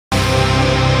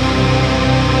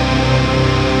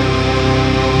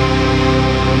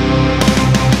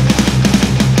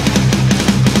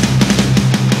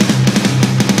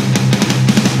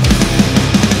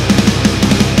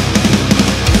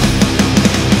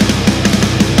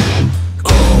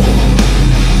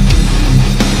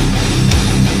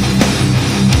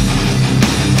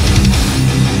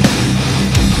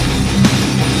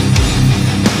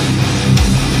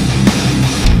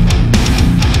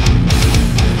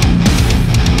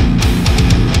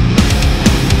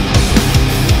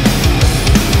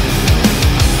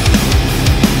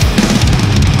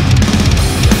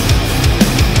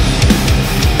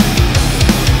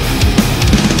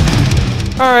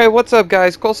Alright, what's up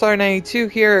guys?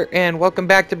 Coleslaw92 here, and welcome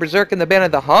back to Berserk and the Band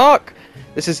of the Hawk.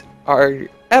 This is our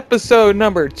episode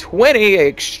number 20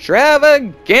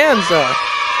 extravaganza.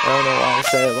 I don't know why I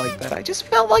said it like that. I just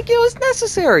felt like it was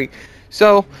necessary.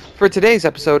 So, for today's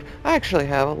episode, I actually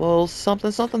have a little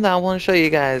something that I want to show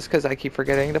you guys, because I keep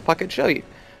forgetting to fucking show you.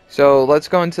 So, let's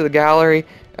go into the gallery,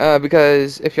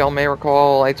 because if y'all may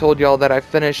recall, I told y'all that I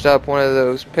finished up one of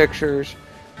those pictures.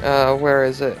 Where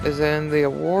is it? Is it in the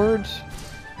awards?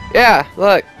 Yeah,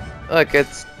 look,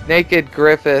 it's Naked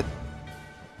Griffith.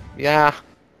 Yeah.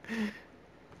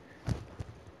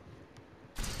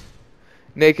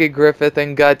 Naked Griffith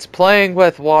and Guts playing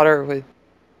with water with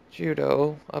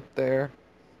Judo up there.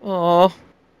 Aww.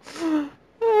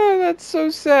 Oh, that's so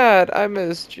sad. I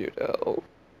miss Judo.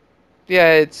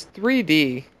 Yeah, it's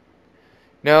 3D.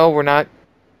 No, we're not.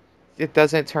 It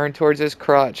doesn't turn towards his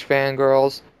crotch,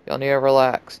 fangirls. Y'all need to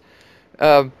relax.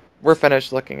 We're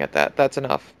finished looking at that. That's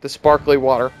enough. The sparkly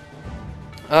water.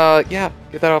 Yeah,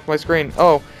 get that off my screen.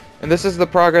 Oh, and this is the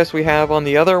progress we have on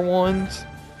the other ones.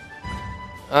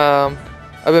 I've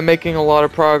been making a lot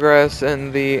of progress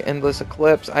in the Endless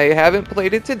Eclipse. I haven't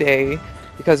played it today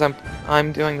because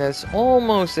I'm doing this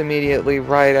almost immediately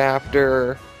right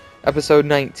after episode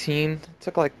 19. It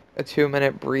took like a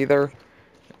 2-minute breather.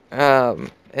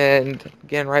 And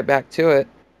getting right back to it.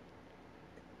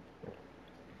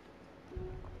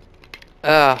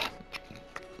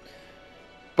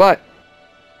 But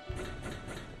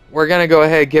we're gonna go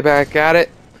ahead and get back at it.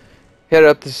 Hit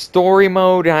up the story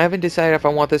mode, and I haven't decided if I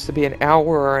want this to be an hour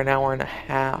or an hour and a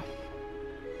half.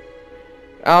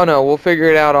 I don't know, we'll figure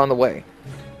it out on the way.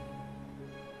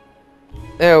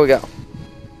 There we go.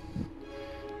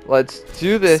 Let's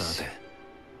do this.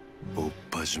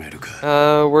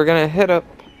 We're gonna hit up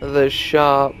the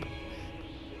shop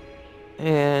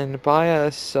and buy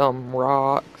us some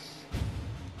rocks.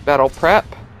 Battle prep.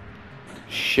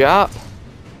 Shop.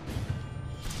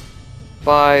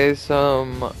 Buy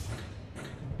some.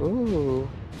 Ooh.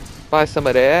 Buy some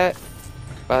of that.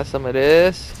 Buy some of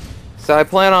this. So I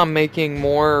plan on making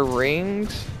more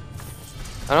rings.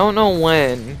 I don't know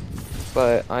when,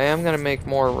 but I am gonna make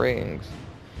more rings.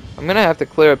 I'm gonna have to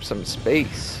clear up some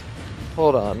space.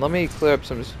 Hold on, let me clear up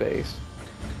some space.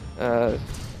 Sell.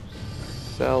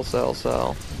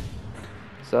 Sell.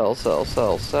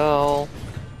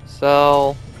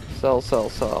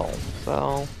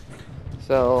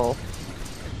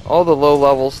 All the low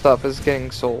level stuff is getting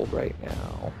sold right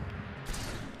now.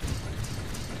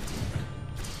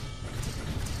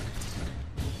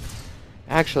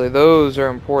 Actually, those are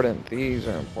important. These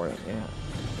are important,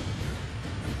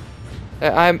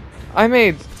 yeah. I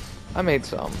made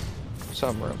some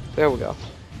room. There we go.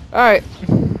 Alright.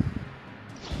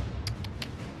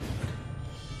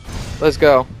 Let's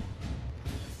go.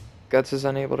 Guts is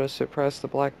unable to suppress the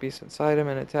black beast inside him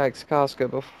and attacks Casca.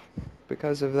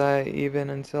 Because of that,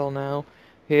 even until now,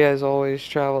 he has always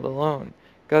traveled alone.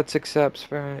 Guts accepts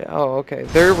for... Oh, okay.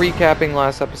 They're recapping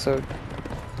last episode.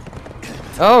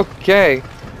 Okay.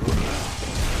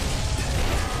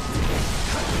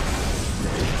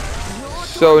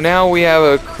 So now we have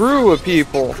a crew of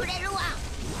people.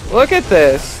 Look at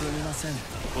this.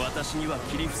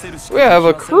 We have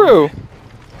a crew.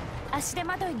 Let's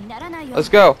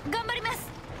go.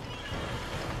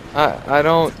 I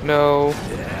don't know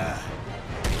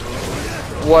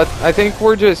what. I think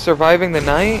we're just surviving the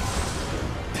night.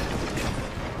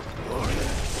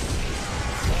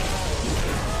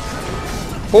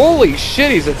 Holy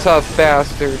shit, he's a tough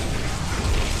bastard.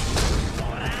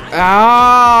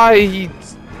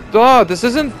 This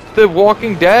isn't The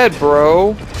Walking Dead,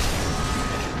 bro.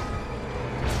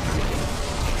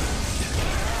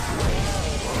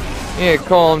 Yeah,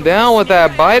 calm down with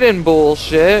that Biden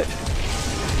bullshit.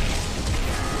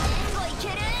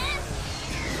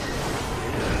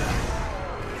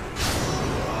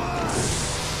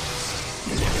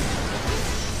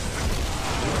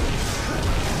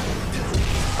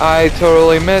 I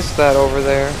totally missed that over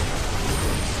there.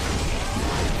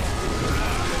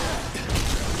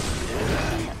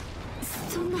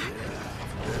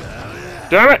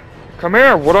 Damn it! Come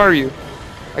here, what are you?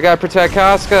 I gotta protect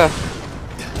Casca.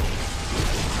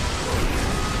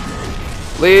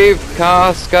 Leave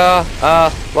Casca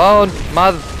alone,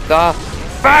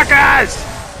 motherfuckers!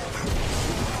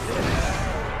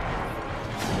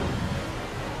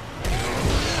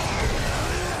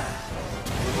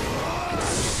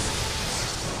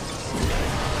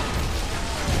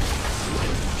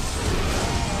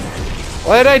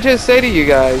 What did I just say to you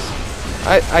guys?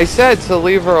 I said to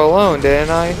leave her alone, didn't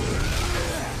I?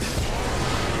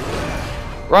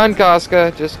 Run,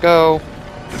 Casca, just go.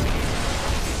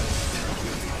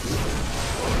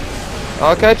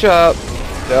 I'll catch up.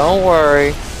 Don't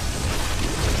worry.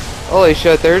 Holy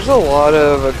shit, there's a lot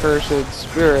of accursed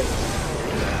spirits.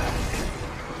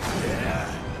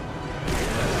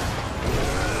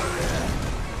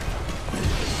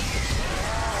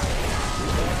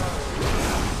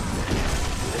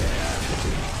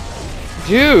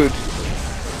 Dude!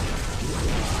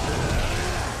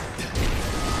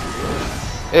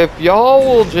 If y'all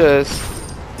will just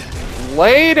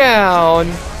lay down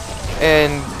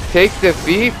and take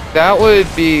defeat, that would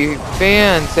be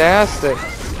fantastic.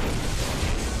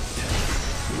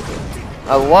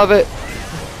 I love it.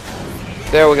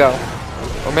 There we go.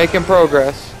 We're making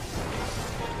progress.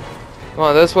 Come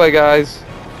on, this way, guys.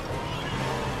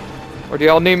 Or do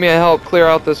y'all need me to help clear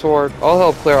out this horde? I'll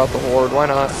help clear out the horde. Why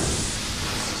not?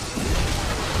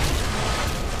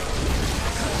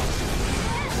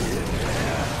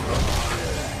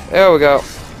 There we go.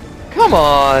 Come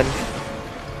on.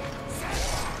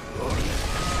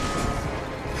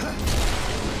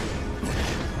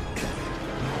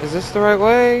 Is this the right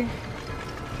way?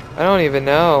 I don't even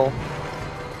know.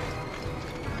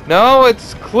 No,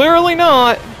 it's clearly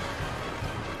not.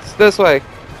 It's this way.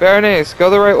 Berenice, go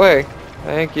the right way.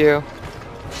 Thank you.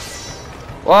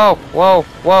 Whoa, whoa,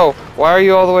 whoa. Why are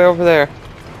you all the way over there?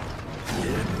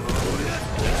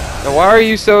 And why are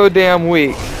you so damn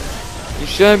weak? You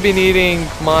shouldn't be needing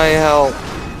my help.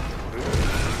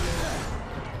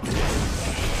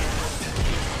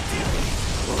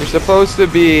 You're supposed to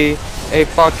be a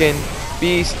fucking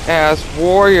beast-ass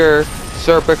warrior,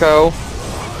 Serpico.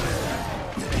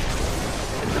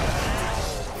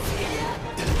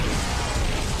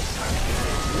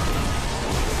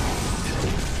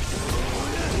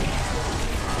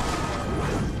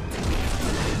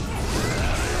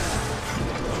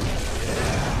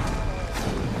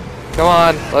 Come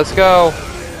on, let's go.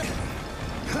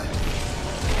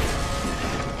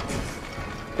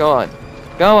 Come on.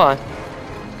 Come on.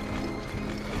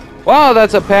 Wow,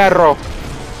 that's a perro.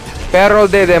 Perro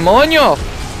de demonio.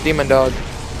 Demon dog.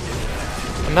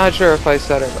 I'm not sure if I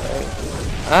said it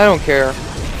right. I don't care.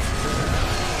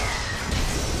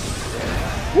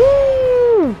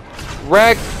 Woo!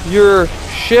 Wreck your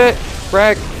shit.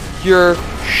 Wreck your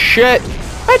shit.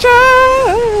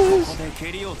 Bitches!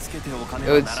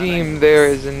 It would seem there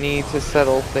is a need to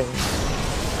settle things.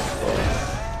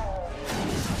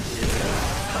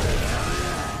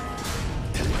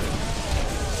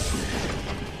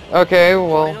 Okay,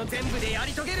 well.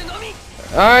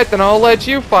 Alright, then I'll let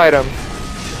you fight him.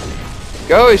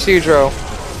 Go, Isidro.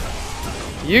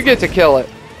 You get to kill it.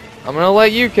 I'm gonna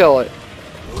let you kill it.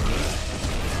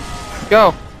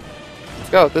 Go.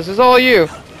 Go. This is all you.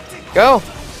 Go.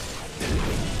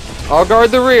 I'll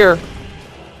guard the rear.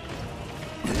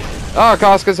 Oh,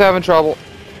 Casca's having trouble.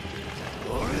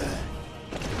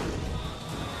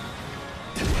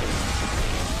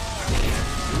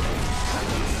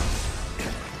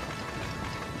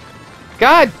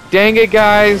 God dang it,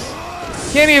 guys.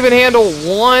 Can't even handle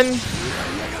one.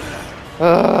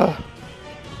 You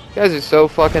guys are so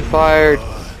fucking fired.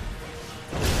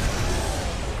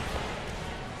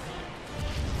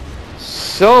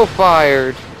 So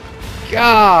fired.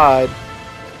 God.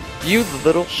 You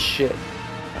little shit.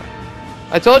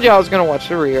 I told you I was gonna watch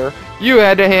the rear. You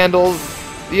had to handle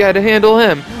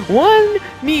him. One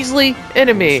measly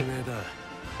enemy.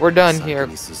 We're done here.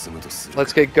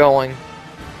 Let's get going.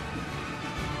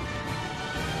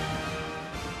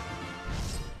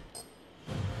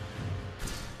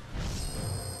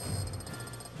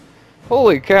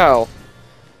 Holy cow.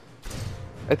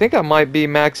 I think I might be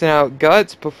maxing out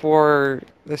guts before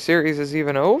the series is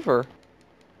even over.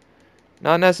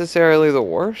 Not necessarily the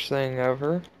worst thing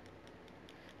ever.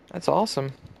 That's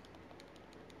awesome.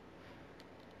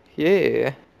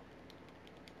 Yeah.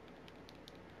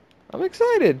 I'm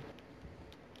excited.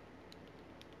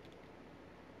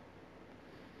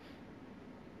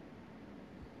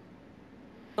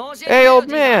 Hey, old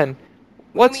man.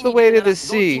 What's the way to the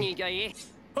sea?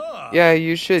 Yeah,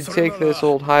 you should take this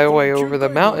old highway over the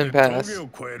mountain pass.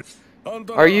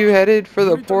 Are you headed for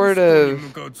the port of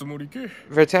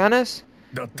Vertanis?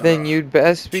 Then you'd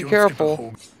best be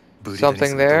careful.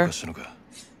 Something there?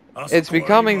 It's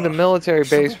becoming the military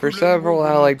base for several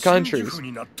allied countries.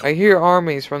 I hear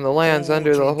armies from the lands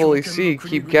under the Holy See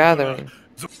keep gathering.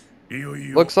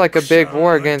 Looks like a big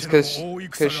war against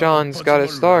Kashan's gotta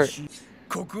start.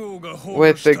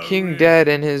 With the king dead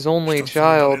and his only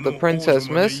child, the princess,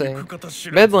 missing,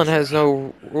 Midland has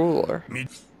no ruler.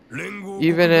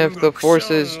 Even if the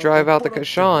forces drive out the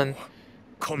Kashan,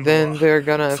 then they're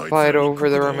gonna fight over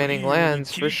the remaining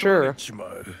lands for sure.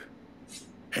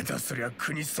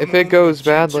 If it goes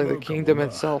badly, the kingdom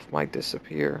itself might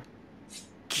disappear.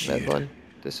 Midland.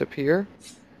 Disappear?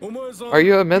 Are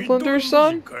you a Midlander's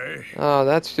son? Oh,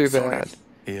 that's too bad.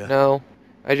 No,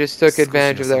 I just took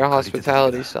advantage of their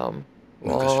hospitality some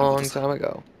long time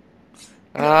ago.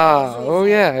 Ah, oh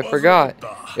yeah, I forgot.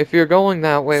 If you're going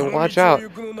that way, watch out,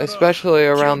 especially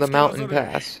around the mountain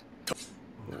pass.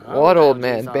 What, old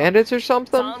man? Bandits or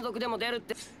something?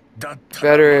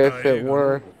 Better if it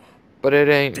were, but it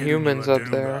ain't humans up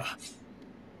there.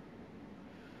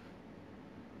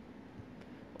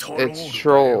 It's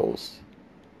trolls.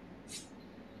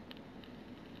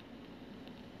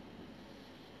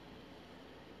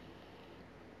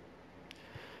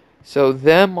 So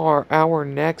them are our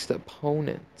next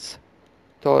opponents.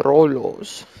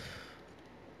 Torolos.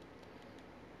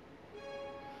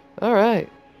 Alright.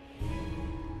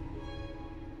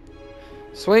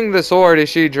 Swing the sword,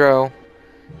 Ishidro.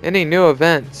 Any new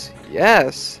events?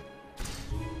 Yes.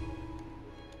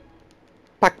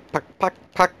 Pak, pak, pak,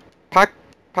 pak, pak,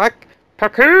 pak,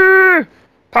 paku,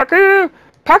 paku,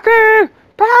 paku,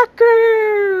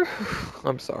 paku.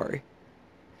 I'm sorry.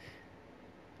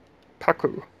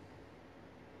 Paku.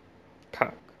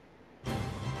 Pak.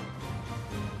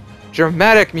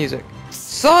 Dramatic music.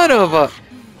 Son of a...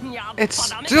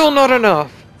 It's still not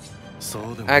enough.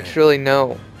 Actually,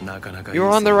 no. You're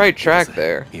on the right track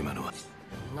there.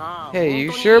 Hey,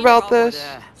 you sure about this?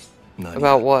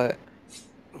 About what?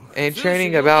 Ain't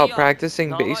training about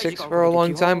practicing basics for a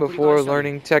long time before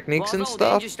learning techniques and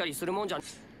stuff?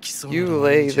 You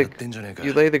lay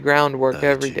the groundwork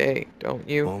every day, don't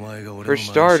you? For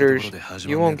starters,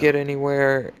 you won't get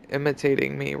anywhere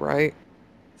imitating me, right?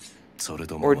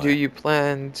 Or do you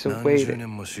plan to wait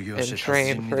and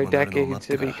train for a decade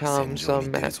to become some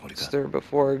master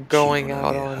before going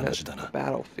out on a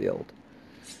battlefield?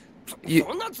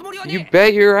 You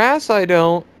bet your ass I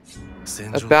don't.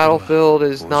 A battlefield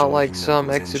is not like some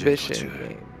exhibition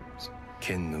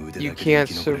games. You can't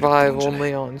survive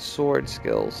only on sword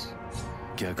skills.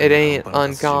 It ain't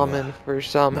uncommon for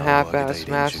some half-assed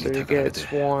master to get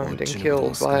swarmed and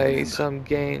killed by some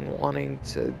gang wanting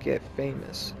to get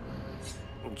famous.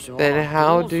 Then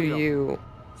how do you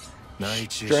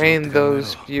strain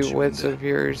those few wits of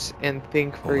yours and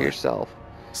think for yourself?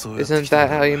 Isn't that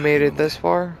how you made it this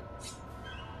far?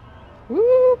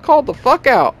 Woo, called the fuck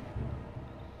out.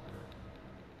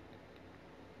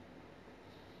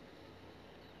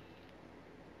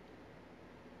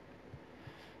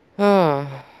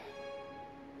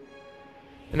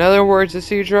 In other words,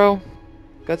 Isidro,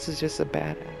 Guts is just a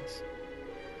badass.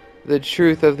 The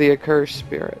truth of the accursed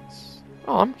spirits.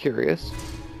 Oh, I'm curious.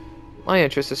 My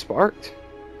interest is sparked.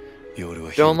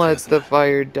 Don't let the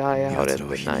fire die out in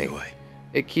the night.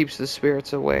 It keeps the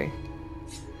spirits away.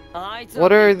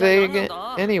 What are they again?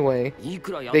 Anyway,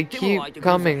 they keep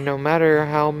coming no matter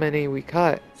how many we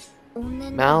cut.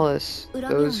 Malice,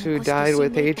 those who died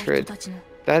with hatred,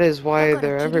 that is why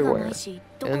they're everywhere,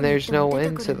 and there's no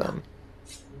end to them.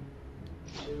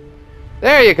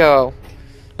 There you go!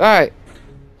 Alright.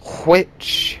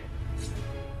 Which?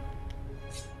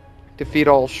 Defeat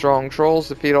all strong trolls,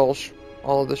 defeat all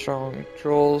of the strong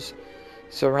trolls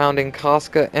surrounding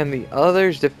Casca and the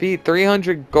others, defeat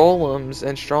 300 golems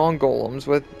and strong golems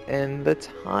within the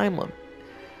time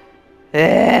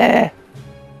limit.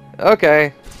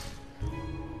 Okay.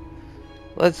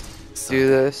 Let's do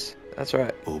this. That's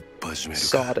right.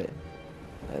 Sawed it.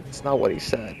 That's not what he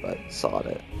said, but sawed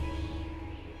it.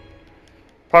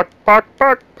 Puck, puck,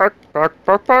 puck, puck, puck,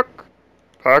 puck, puck.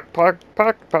 Puck, puck,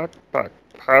 puck, puck, puck,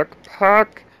 puck,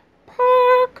 puck,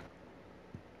 puck.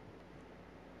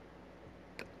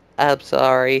 I'm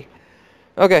sorry.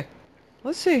 Okay.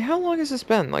 Let's see. How long has this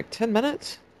been? Like 10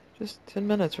 minutes? Just 10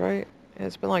 minutes, right? Yeah,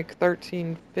 it's been like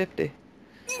 13:50.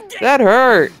 That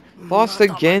hurt! Lost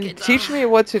again. Teach me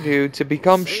what to do to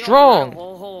become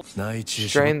strong.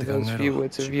 Strain those few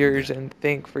wits of yours and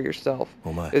think for yourself.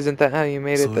 Isn't that how you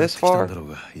made it this far?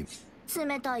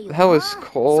 That was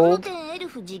cold.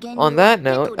 On that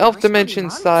note, Elf Dimension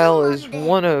style is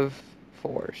one of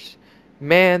force.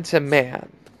 Man to man.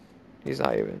 He's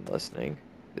not even listening.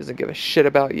 Doesn't give a shit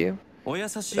about you.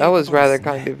 That was rather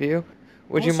kind of you.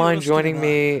 Would you mind joining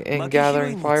me in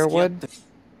gathering firewood?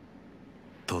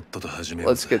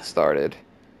 Let's get started.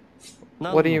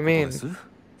 What do you mean?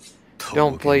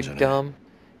 Don't play dumb.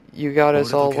 You got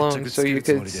us all alone so you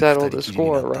could settle the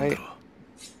score, right?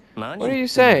 What are you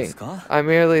saying? I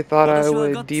merely thought I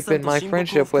would deepen my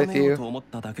friendship with you.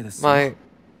 What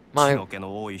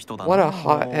a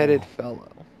hot-headed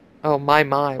fellow. Oh,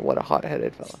 what a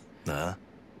hot-headed fellow.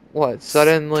 What,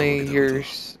 suddenly you're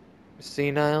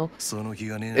senile?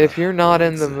 If you're not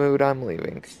in the mood, I'm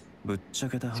leaving. To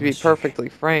be perfectly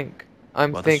frank,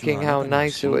 I'm thinking how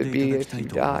nice it would be if you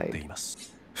died.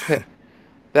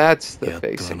 That's the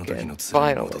face again,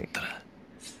 finally.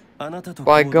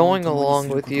 By going along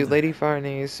with you, Lady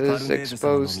Farnese is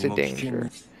exposed to danger.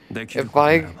 If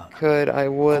I could, I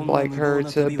would like her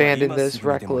to abandon this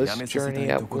reckless journey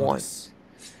at once.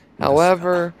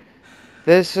 However,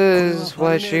 this is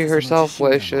what she herself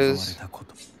wishes.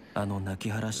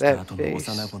 That face,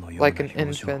 like an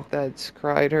infant that's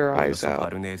cried her eyes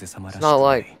out. It's not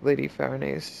like Lady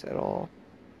Farnese at all.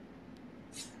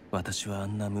 I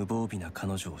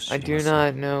do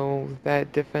not know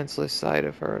that defenseless side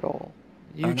of her at all.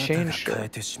 You changed her.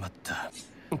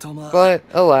 But,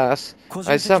 alas,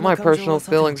 I set my personal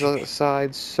feelings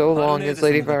aside so long as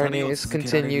Lady Farnese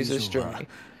continues this journey.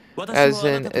 As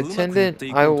an attendant,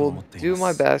 I will do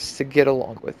my best to get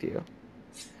along with you.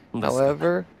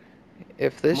 However,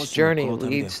 if this journey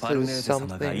leads to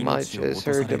something much as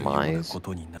her demise,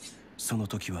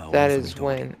 that is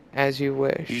when, as you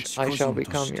wish, I shall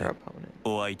become your opponent.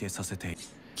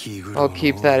 I'll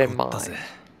keep that in mind.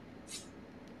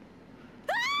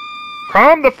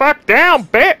 Calm the fuck down,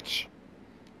 bitch!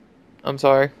 I'm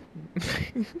sorry.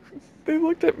 They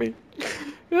looked at me.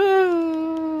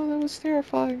 Oh, that was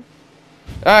terrifying.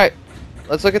 Alright,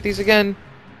 let's look at these again.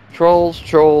 Trolls,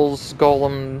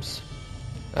 golems.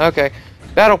 Okay,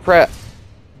 battle prep.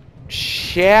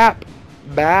 Shap.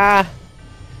 Bah.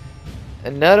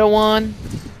 Another one.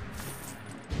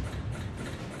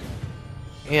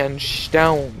 And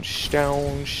stone.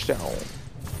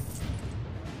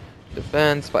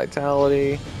 Defense,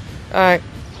 vitality. Alright.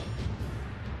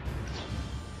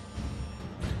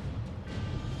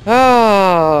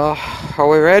 Are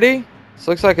we ready? This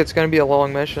looks like it's gonna be a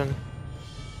long mission.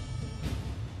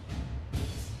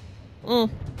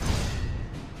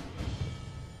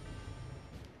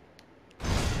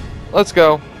 Let's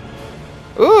go.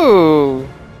 Ooh,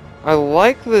 I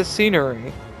like the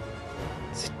scenery.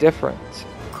 It's different.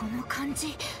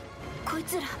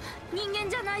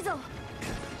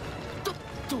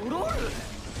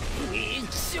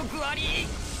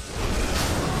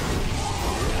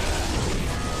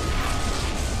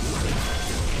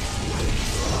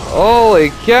 Holy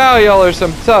cow, y'all are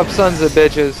some tough sons of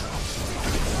bitches.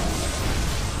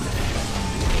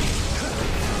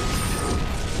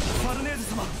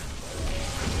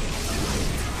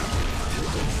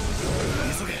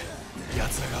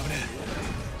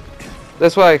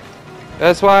 This way.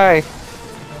 This way.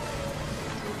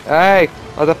 Hey,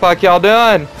 what the fuck y'all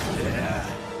doing?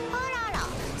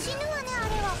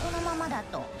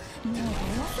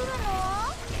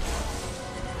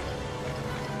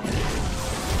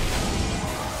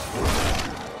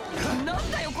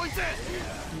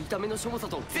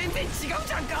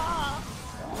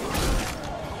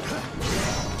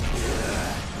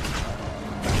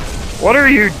 What are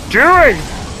you doing?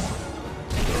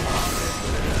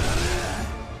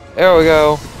 There we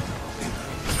go.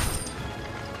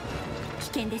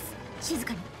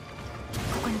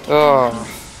 Oh.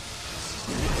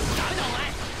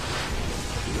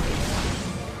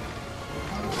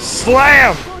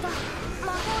 Slam!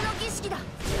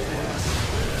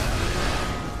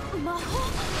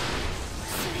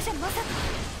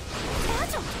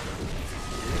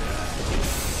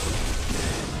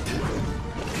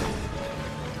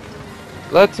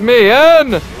 Let me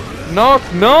in! Knock,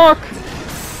 knock!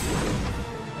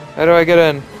 How do I get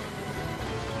in?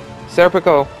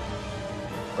 Serpico.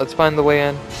 Let's find the way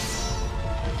in.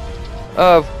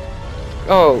 Oh,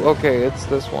 okay, it's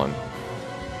this one.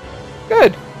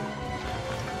 Good.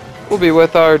 We'll be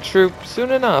with our troop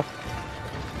soon enough.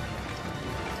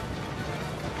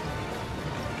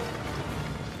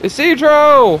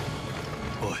 Isidro!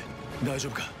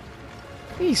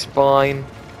 He's fine.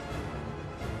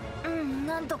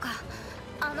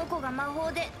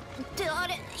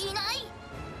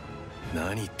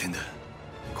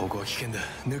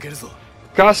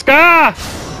 Casca!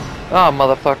 Ah,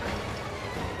 motherfucker.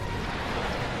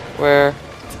 Where?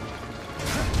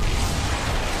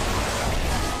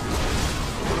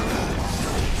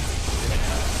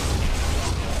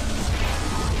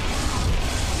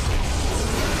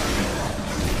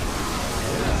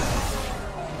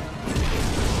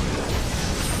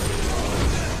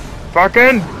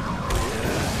 Fucking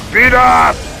beat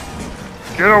up!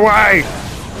 Get away!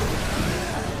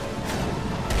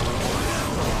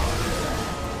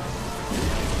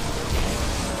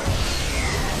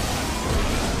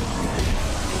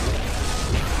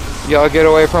 Y'all get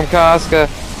away from Casca.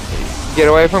 Get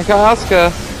away from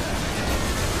Casca.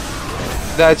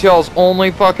 That's y'all's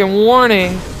only fucking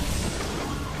warning.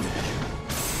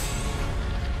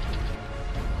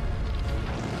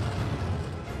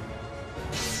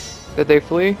 Did they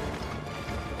flee?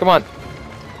 Come on.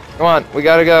 Come on, we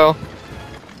gotta go.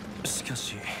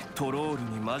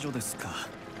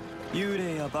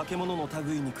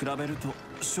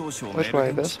 Which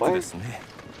way? This way?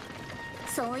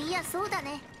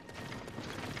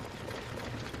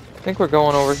 I think we're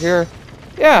going over here.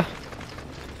 Yeah.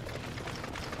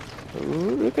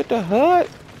 Ooh, look at the hut.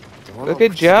 Look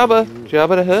at Jabba.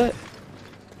 Jabba the Hutt.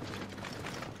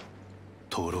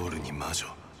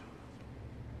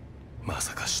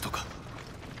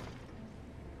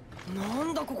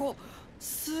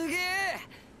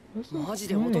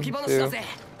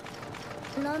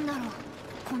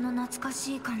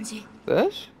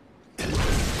 This?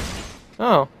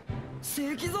 Oh.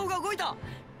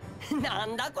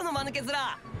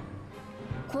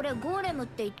 これゴーレムっ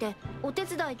て言ってお手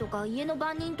伝いとか家の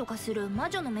番人とかする魔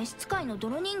女の召使いの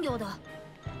泥人形だ。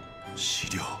資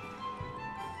料、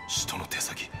人の手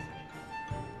先。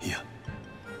いや、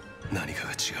何か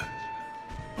が違う。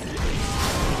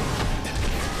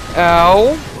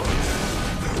Ow.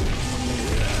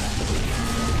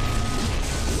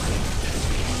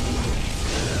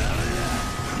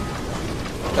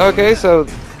 Okay, so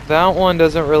that one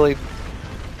doesn't really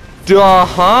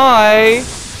die.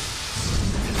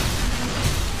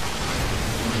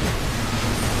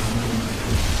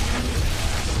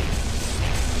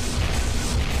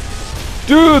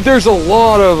 Dude, there's a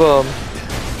lot of them.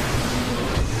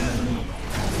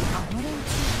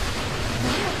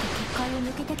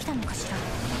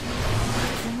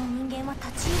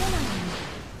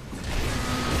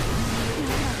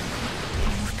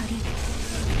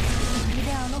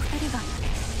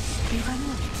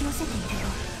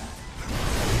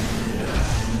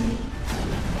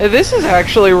 Hey, this is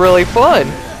actually really fun.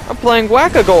 I'm playing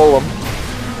Whack-A-Golem.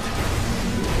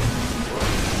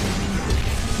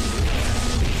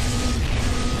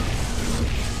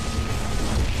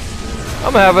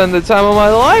 I'm having the time of my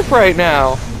life right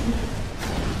now.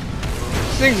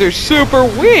 These things are super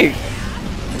weak.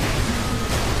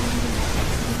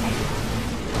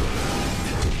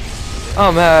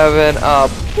 I'm having a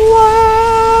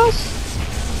blast.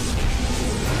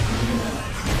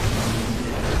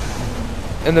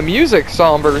 And the music's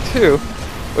somber too,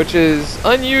 which is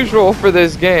unusual for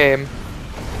this game.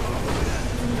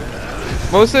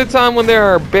 Most of the time when there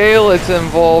are bailiffs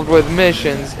involved with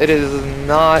missions, it is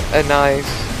not a nice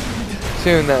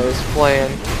tune that is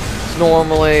playing. It's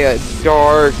normally a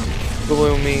dark,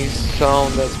 gloomy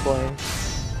song that's playing.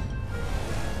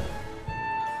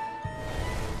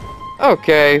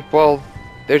 Okay, well,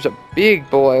 there's a big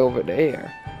boy over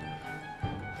there.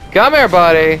 Come here,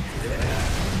 buddy.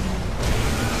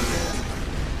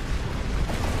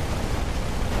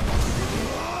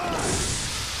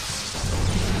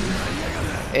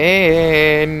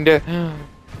 And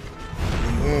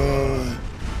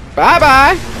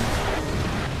bye-bye.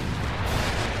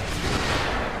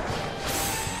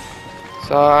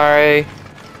 Sorry.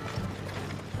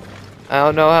 I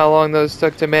don't know how long those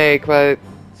took to make, but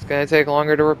it's gonna take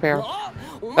longer to repair.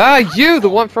 Ah, you, the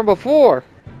one from before.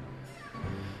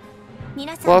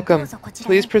 Welcome.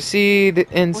 Please proceed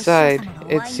inside.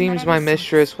 It seems my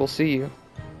mistress will see you.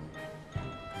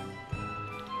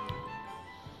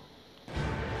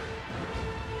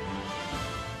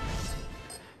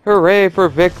 Hooray for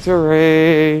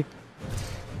victory!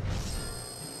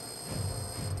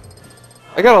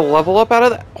 I got a level up out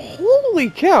of that. Holy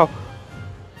cow!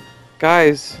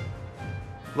 Guys,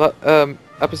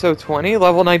 episode 20,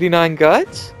 level 99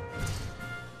 guts?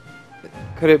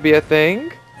 Could it be a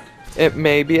thing? It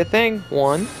may be a thing.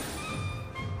 1,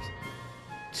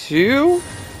 2,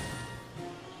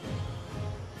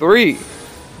 3.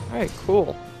 Alright,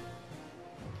 cool.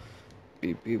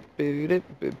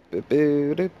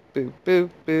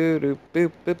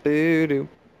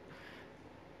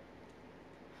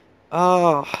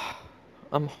 Ah,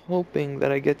 I'm hoping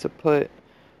that I get to put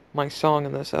my song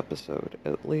in this episode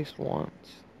at least once.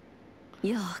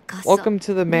 Welcome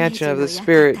to the mansion of the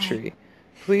spirit tree.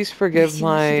 Please forgive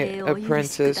my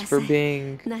apprentice for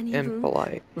being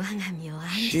impolite.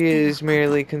 She is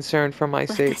merely concerned for my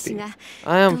safety.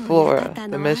 I am Flora,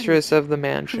 the mistress of the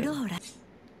mansion.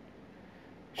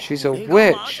 She's a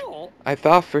witch. I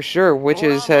thought for sure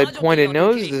witches had pointed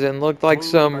noses and looked like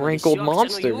some wrinkled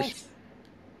monsters.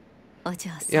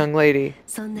 Young lady,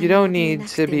 you don't need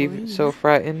to be so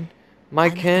frightened. My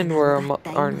kin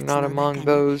are not among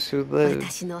those who live,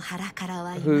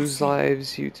 whose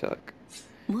lives you took.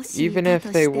 Even if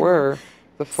they were,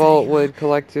 the fault would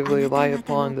collectively lie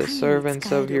upon the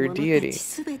servants of your deity.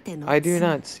 I do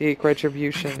not seek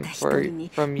retribution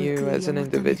from you as an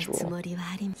individual.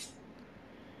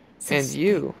 And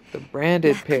you, the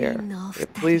branded pair.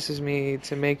 It pleases me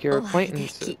to make your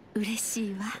acquaintances.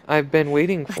 I've been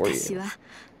waiting for you.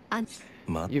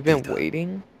 You've been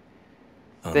waiting?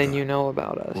 Then you know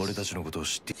about us.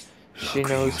 She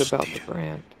knows about the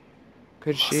brand.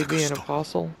 Could she be an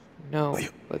apostle? No,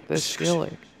 but this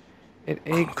feeling. It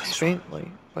aches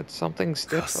faintly, but something's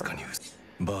different.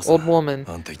 Old woman,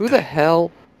 who the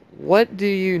hell? What do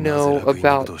you know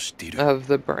about of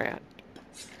the brand?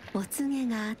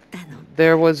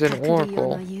 There was an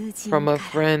oracle from a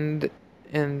friend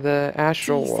in the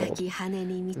astral world.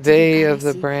 They of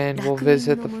the brand will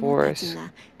visit the forest,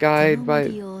 guided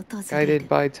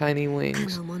by tiny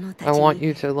wings. I want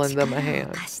you to lend them a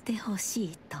hand.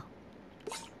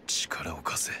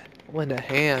 Lend a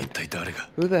hand?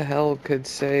 Who the hell could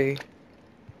say?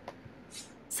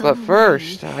 But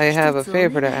first, I have a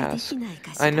favor to ask.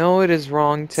 I know it is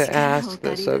wrong to ask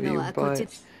this of you, but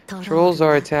trolls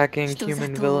are attacking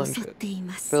human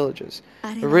villages.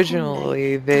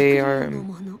 Originally, they are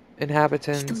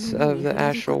inhabitants of the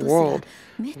astral world.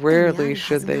 Rarely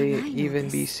should they even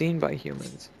be seen by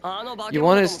humans. You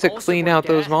want us to clean out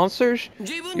those monsters?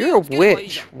 You're a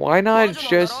witch. Why not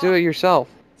just do it yourself?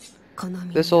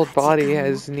 This old body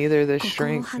has neither the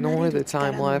strength nor the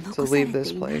time left to leave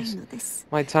this place.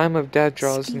 My time of death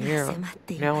draws near.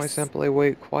 Now I simply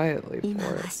wait quietly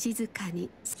for it.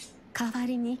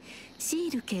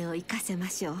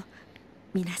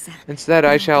 Instead,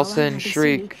 I shall send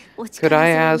Shriek. Could I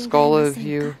ask all of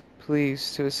you,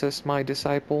 please, to assist my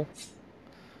disciple?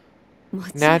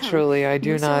 Naturally, I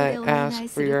do not ask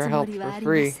for your help for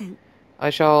free. I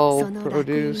shall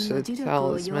produce a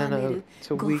talisman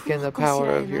to weaken the power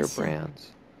of your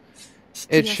brands.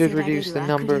 It should reduce the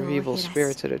number of evil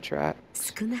spirits it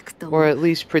attracts, or at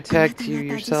least protect you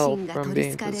yourself from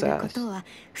being possessed.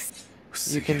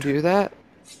 You can do that?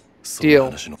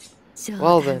 Deal.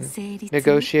 Well then,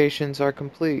 negotiations are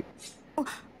complete.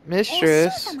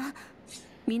 Mistress,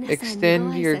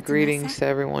 extend your greetings to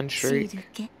everyone, Shriek.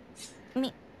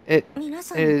 It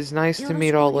is nice to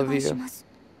meet all of you.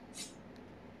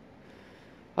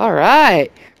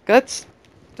 Alright, Guts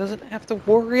doesn't have to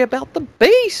worry about the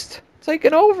beast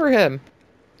taking over him.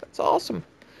 That's awesome.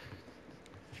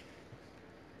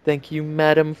 Thank you,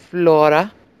 Madam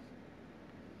Flora.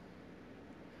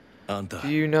 Do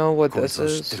you know what this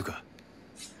is?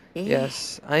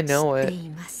 Yes, I know it.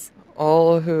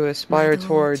 All who aspire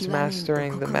towards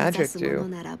mastering the magic do.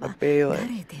 A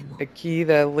Bailey, a key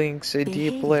that links a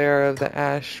deep layer of the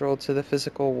astral to the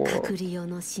physical world.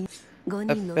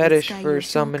 A fetish for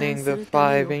summoning the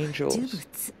 5 angels.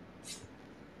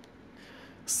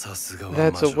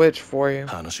 That's a witch for you.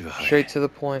 Straight to the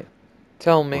point.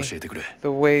 Tell me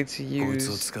the way to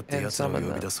use and summon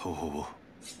them.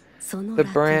 The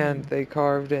brand they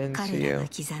carved into you.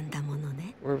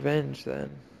 Revenge,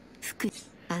 then.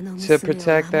 To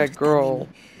protect that girl,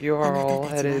 you are all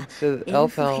headed to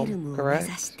Elfhelm,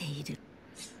 correct?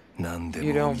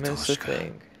 You don't miss a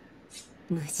thing.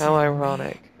 How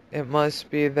ironic. It must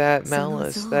be that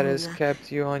malice that has kept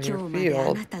you on your feet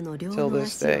all till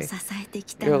this day.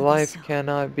 Your life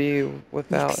cannot be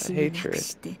without hatred.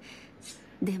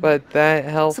 But that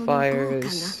hellfire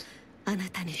is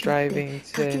striving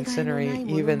to incinerate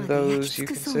even those you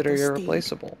consider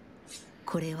irreplaceable.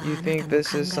 You think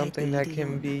this is something that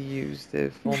can be used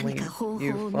if only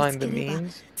you find the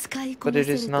means? But it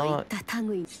is not.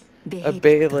 A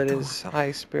Bailey is a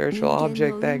high spiritual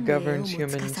object that governs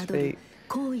humans' fate.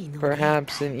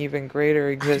 Perhaps an even greater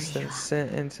existence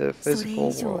sent into the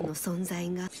physical world.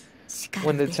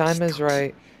 When the time is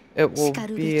right, it will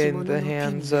be in the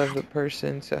hands of the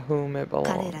person to whom it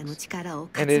belongs,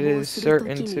 and it is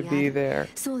certain to be there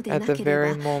at the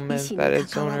very moment that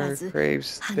its owner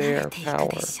craves their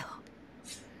power.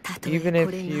 Even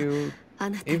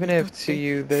if to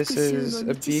you this is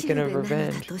a beacon of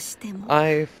revenge,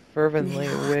 I fervently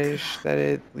wish that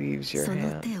it leaves your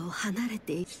hand.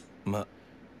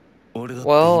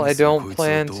 Well, I don't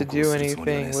plan to do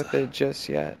anything with it just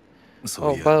yet.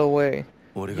 Oh, by the way,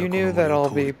 you knew that I'll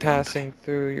be passing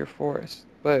through your forest.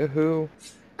 But who?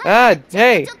 Ah,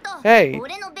 hey!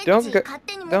 Don't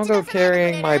go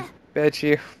carrying my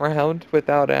Betchy around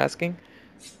without asking.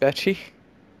 Betchy?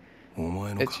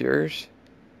 It's yours?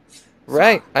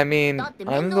 Right, I mean,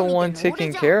 I'm the one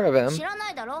taking care of him.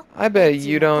 I bet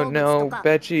you don't know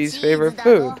Betchy's favorite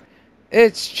food.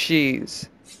 It's cheese.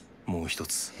 One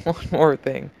more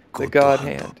thing. The God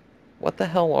Hand. What the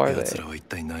hell are they?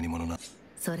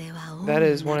 That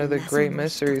is one of the great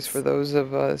mysteries for those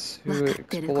of us who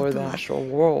explore the astral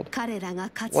world.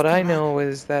 What I know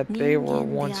is that they were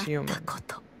once human.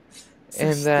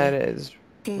 And that is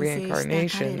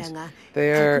reincarnations.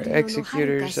 They are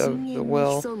executors of the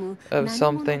will of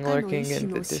something lurking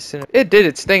in the distant. It did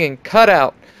its thing and cut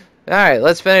out. Alright,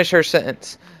 let's finish her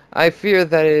sentence. I fear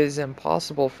that it is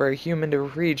impossible for a human to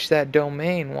reach that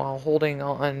domain while holding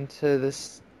on to the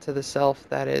self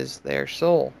that is their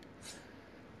soul.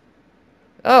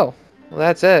 Oh, well,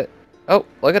 that's it. Oh,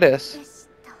 look at this.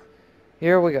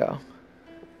 Here we go.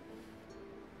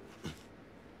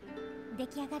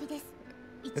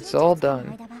 It's all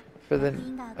done. For the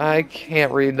I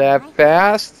can't read that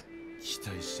fast.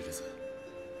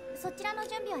 そちらの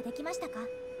準備はできましたか？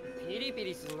ピリピ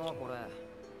リするなこ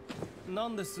れ。な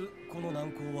んですこの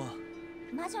難航は？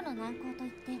魔女の難航とい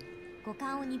って五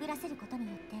感を鈍らせることに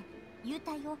よって幽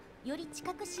体をより知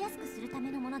覚しやすくするた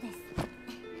めのものです。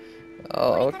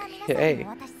これから皆さんにお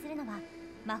渡しするのは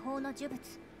魔法の呪物、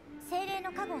精霊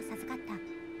の加護を授かった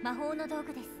魔法の道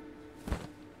具です。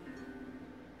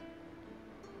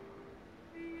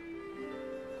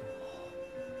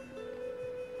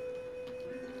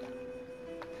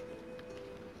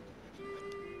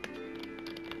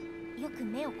よく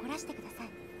目を凝らしてください。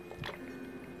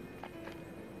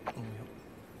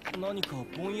何か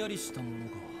ぼんやりしたもの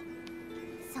が。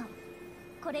そう、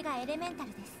これがエレメンタル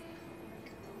です。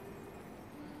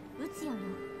宇宙の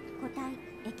固体、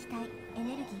液体、エ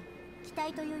ネルギー、気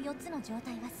体という4つの状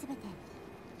態はすべて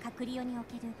カクリオにお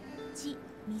ける地、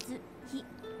水、火、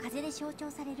風で象徴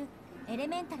されるエレ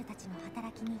メンタルたちの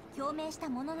働きに共鳴した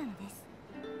ものなのです。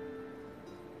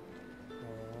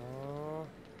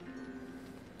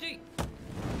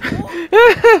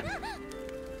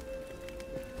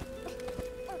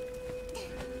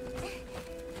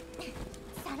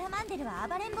サラマンデルは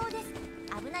暴れん坊です。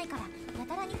危ないからや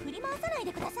たらに振り回さない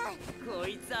でください。こ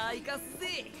いつは生かす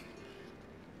ぜ。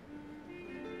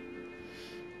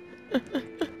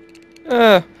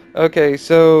Okay,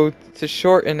 so to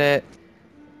shorten it.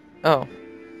 Oh.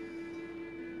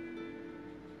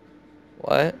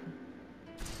 What?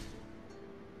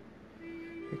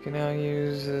 You can now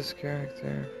use this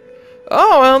character.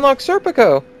 Oh, I unlocked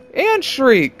Serpico and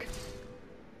Shriek.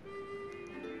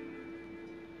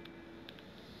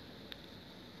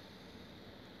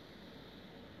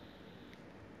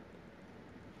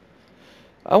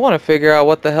 I want to figure out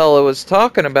what the hell it was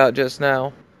talking about just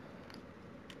now.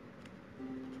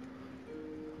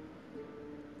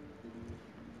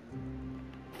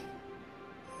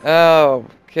 Oh,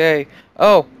 okay.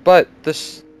 Oh, but the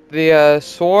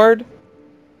sword.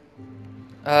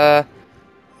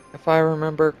 If I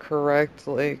remember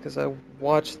correctly, because I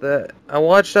watched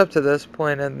up to this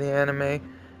point in the anime.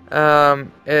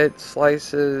 It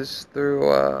slices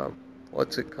through.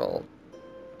 What's it called?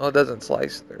 Oh, it doesn't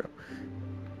slice through.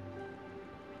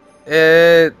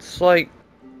 It's like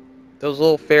those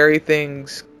little fairy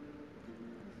things.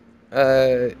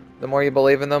 The more you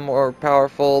believe in them, the more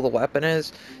powerful the weapon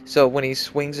is. So when he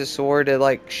swings his sword, it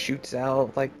like shoots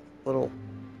out like little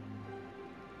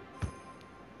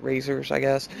razors, I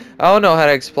guess. I don't know how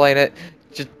to explain it.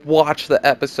 Just watch the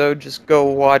episode. Just go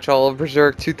watch all of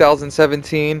Berserk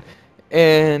 2017.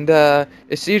 And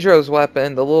Isidro's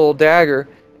weapon, the little dagger,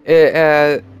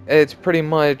 it's pretty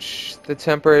much the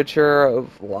temperature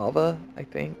of lava, I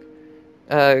think.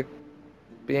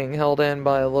 Being held in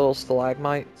by little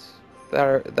stalagmites.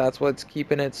 That's what's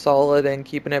keeping it solid and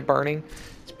keeping it burning.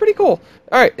 It's pretty cool.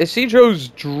 Alright, Isidro's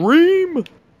dream.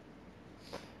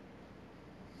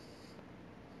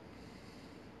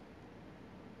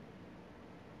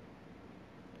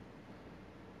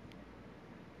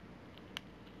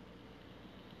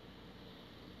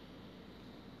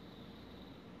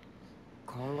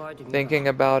 Thinking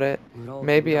about it,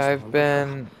 maybe I've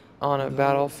been on a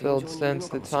battlefield since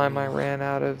the time I ran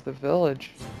out of the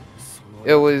village.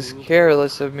 It was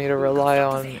careless of me to rely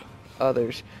on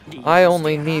others. I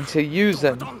only need to use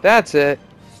them. That's it.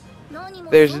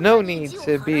 There's no need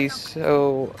to be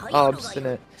so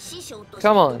obstinate.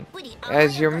 Come on.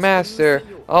 As your master,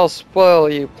 I'll spoil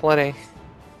you plenty.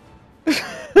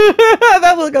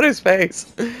 That look on his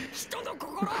face.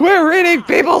 Quit reading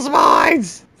people's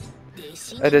minds!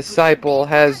 A disciple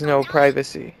has no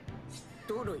privacy.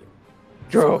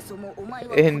 Bro,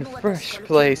 in first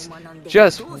place,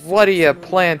 just what do you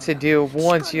plan to do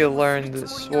once you learn the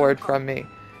sword from me?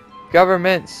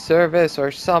 Government service or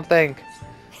something?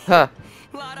 Huh.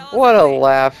 What a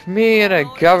laugh. Me in a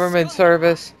government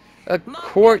service? A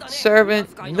court servant?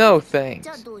 No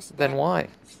thanks. Then why?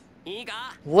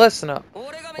 Listen up.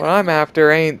 What I'm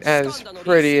after ain't as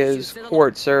pretty as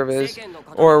court service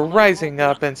or rising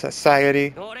up in society.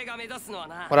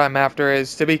 What I'm after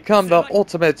is to become the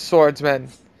ultimate swordsman.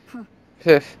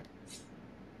 Pff.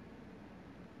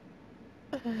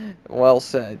 Well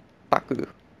said. Paku.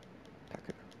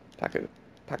 Paku. Paku.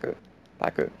 Paku.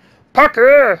 Paku.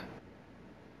 Paku!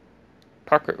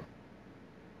 Paku.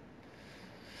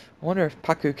 I wonder if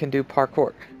Paku can do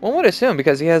parkour. One would assume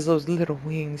because he has those little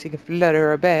wings, he can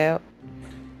flutter about.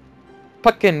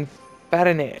 Fucking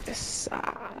fatness.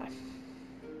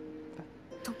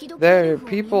 There are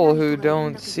people who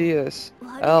don't see us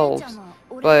elves,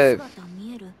 but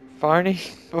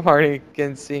Barney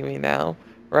can see me now,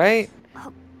 right?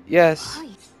 Yes.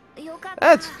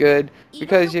 That's good,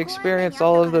 because you experienced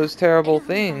all of those terrible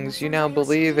things. You now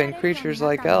believe in creatures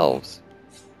like elves.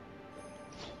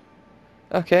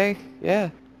 Okay, yeah,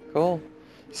 cool.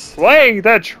 Slaying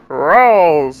the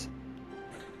trolls!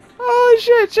 Oh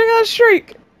shit, she got a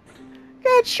shriek!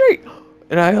 Got a shriek!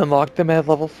 And I unlocked them at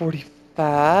level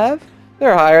 45?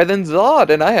 They're higher than Zod,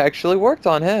 and I actually worked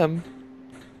on him.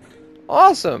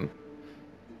 Awesome!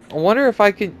 I wonder if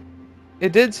I could...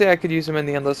 It did say I could use them in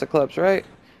the Endless Eclipse, right?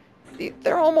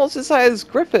 They're almost as high as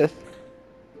Griffith.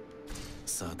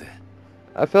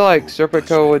 I feel like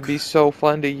Serpico would be so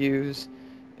fun to use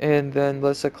in the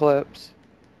Endless Eclipse.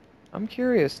 I'm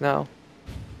curious now.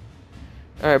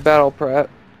 Alright, battle prep.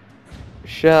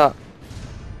 Shop.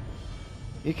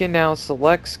 You can now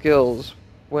select skills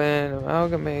when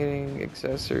amalgamating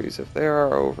accessories. If there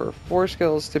are over 4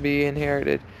 skills to be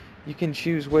inherited, you can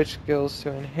choose which skills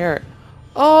to inherit.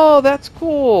 Oh, that's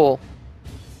cool!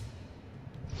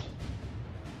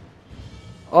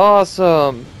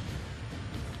 Awesome!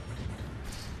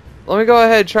 Let me go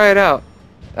ahead and try it out.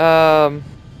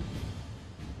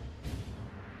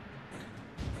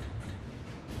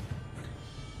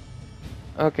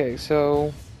 Okay,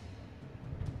 so...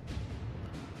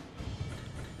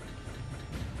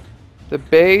 the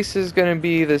base is going to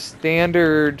be the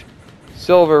standard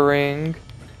silver ring.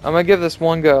 I'm going to give this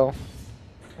one go.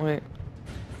 Wait.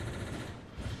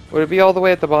 Would it be all the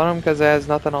way at the bottom because it has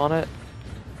nothing on it?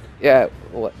 Yeah,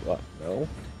 what? No.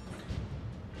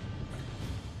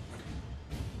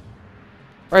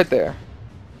 Right there.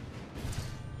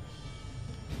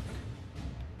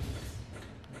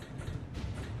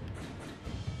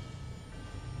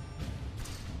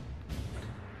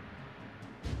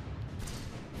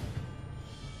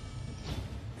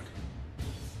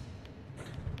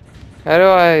 How do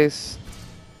I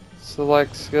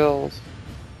select skills?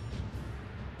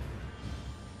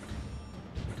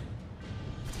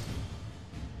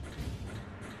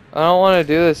 I don't want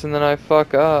to do this and then I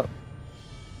fuck up.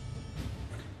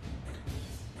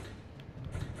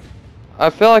 I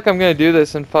feel like I'm gonna do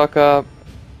this and fuck up.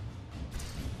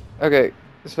 Okay,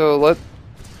 so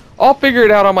I'll figure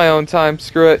it out on my own time.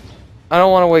 Screw it. I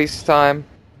don't want to waste time.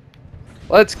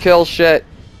 Let's kill shit.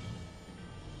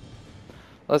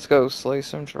 Let's go slay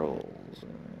some trolls.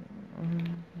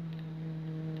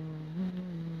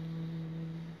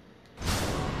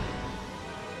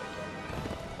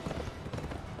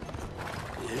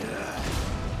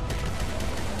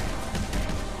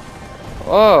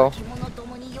 Oh.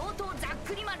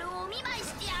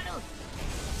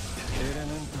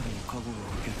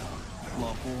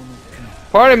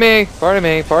 Pardon me, pardon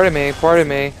me, pardon me, pardon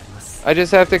me. I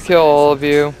just have to kill all of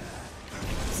you.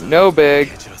 No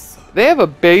big. They have a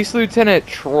base lieutenant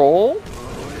troll?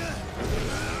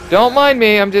 Don't mind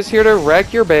me, I'm just here to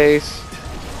wreck your base.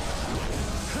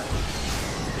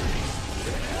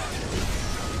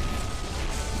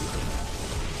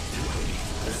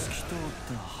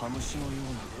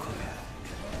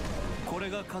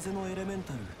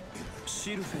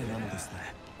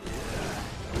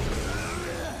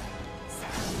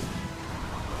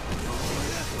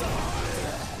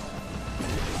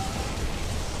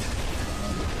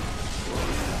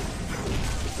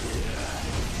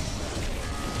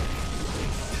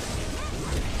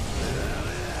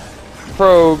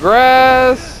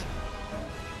 Progress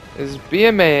is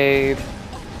being made.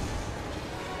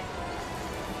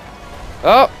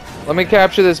 Oh, let me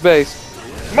capture this base.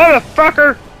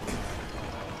 Motherfucker!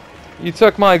 You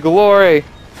took my glory.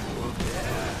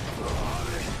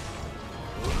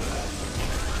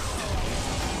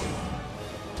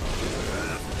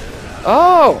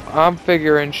 Oh, I'm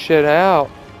figuring shit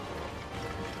out.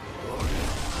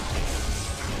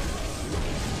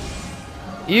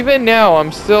 Even now,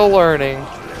 I'm still learning.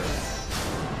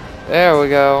 There we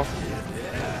go.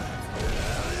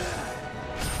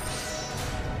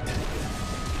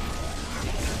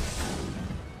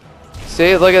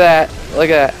 See, look at that. Look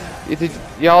at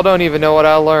that. Y'all don't even know what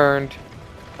I learned.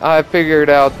 I figured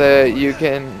out that you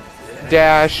can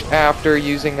dash after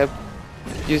using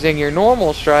your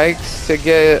normal strikes to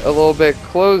get a little bit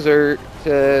closer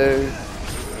to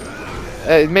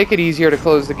make it easier to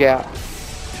close the gap.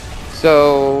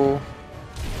 So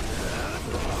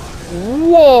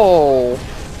Whoa!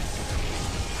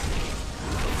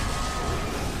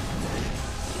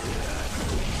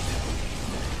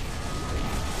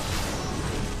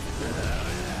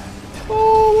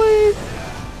 Holy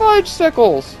fudge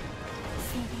sickles!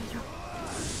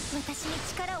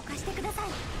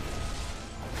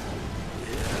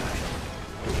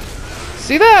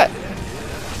 See that?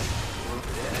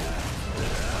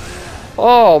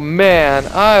 Oh man,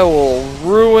 I will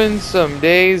ruin some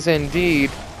days indeed.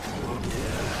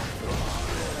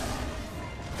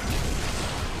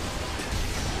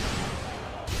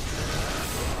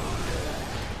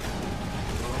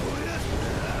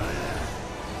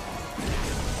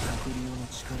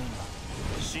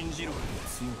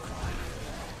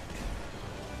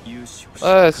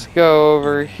 Let's go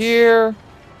over here.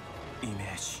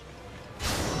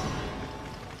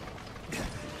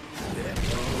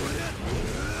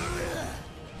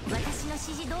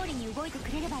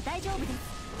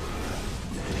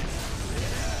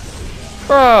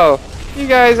 Bro, you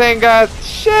guys ain't got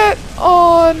shit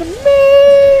on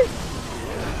me.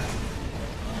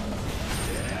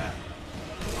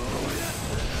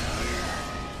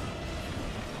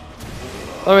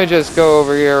 Let me just go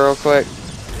over here real quick.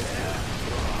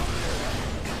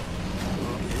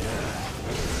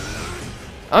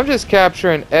 I'm just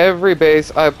capturing every base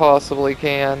I possibly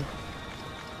can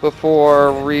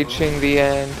before reaching the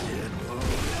end.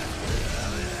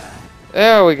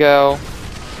 There we go.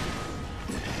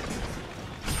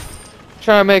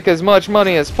 Trying to make as much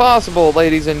money as possible,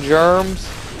 ladies and germs.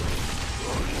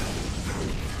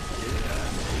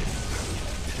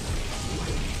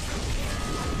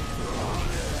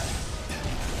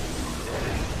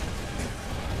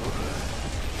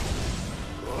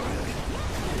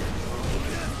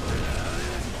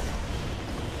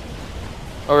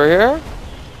 Over here?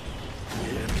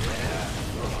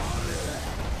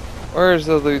 Where's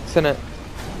the lieutenant?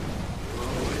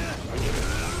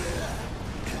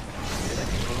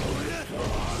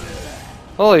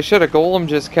 Holy shit, a golem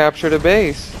just captured a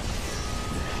base.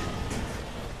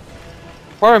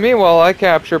 Pardon me while I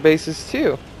capture bases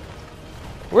too.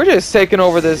 We're just taking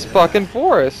over this fucking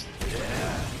forest.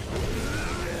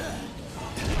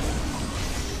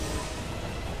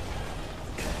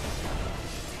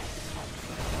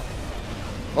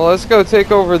 Well, let's go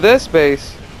take over this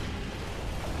base.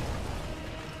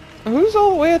 Who's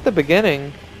all the way at the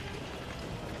beginning?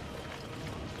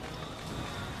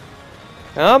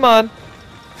 Come on.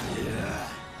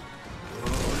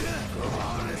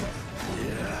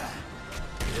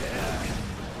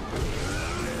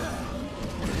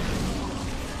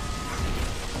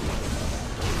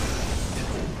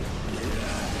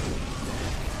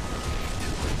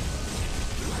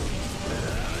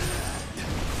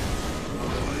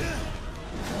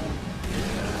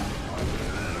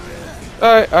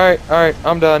 Alright,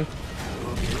 I'm done.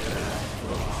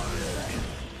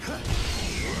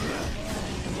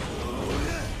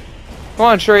 Come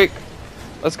on, Shriek.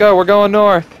 Let's go, we're going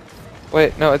north.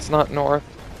 Wait, no, it's not north.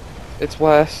 It's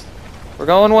west. We're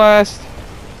going west.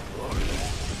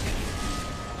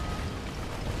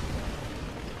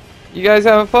 You guys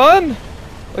having fun?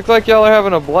 Looks like y'all are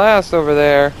having a blast over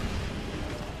there.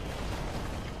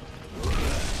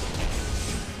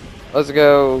 Let's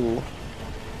go.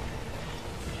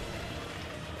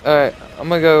 Alright, I'm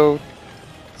gonna go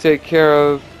take care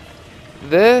of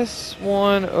this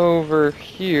one over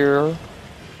here.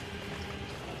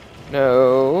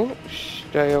 No,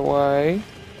 stay away.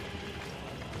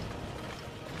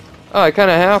 Oh, I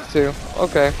kinda have to.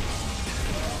 Okay.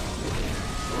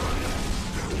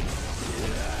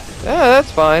 Yeah,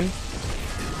 that's fine.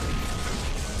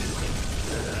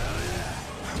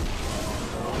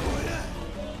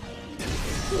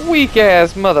 Weak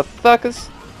ass motherfuckers.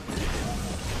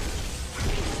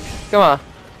 Come on.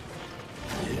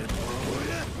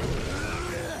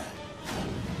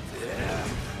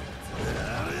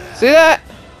 See that?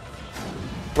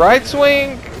 Right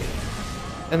swing.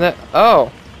 And then, oh.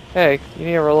 Hey, you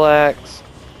need to relax.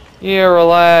 You need to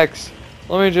relax.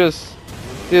 Let me just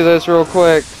do this real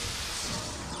quick.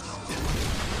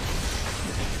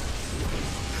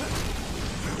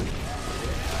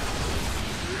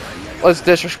 Let's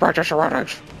disrespect our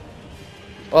surroundings.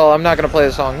 Well, I'm not gonna play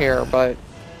the song here, but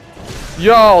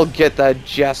y'all get the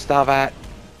gist of it.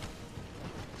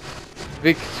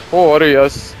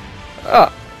 Victorious.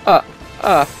 Oh,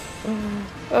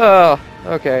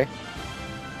 okay.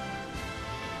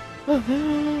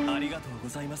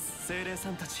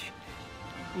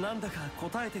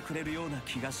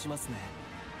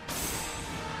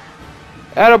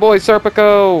 Attaboy,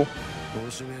 Serpico!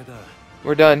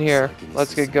 We're done here.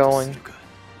 Let's get going.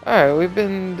 Alright, we've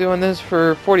been doing this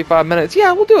for 45 minutes.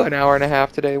 Yeah, we'll do an hour and a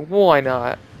half today. Why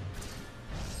not?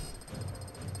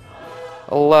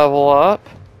 A level up.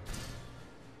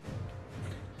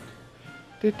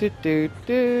 Do do do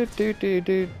do do do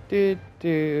do do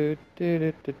do do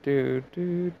do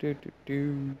do do do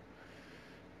do.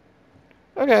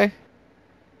 Okay.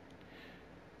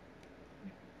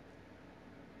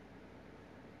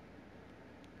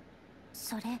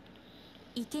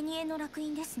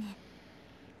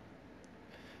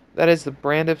 That is the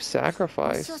brand of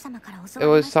sacrifice. It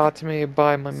was taught to me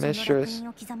by my mistress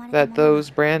that those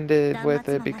branded with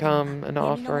it become an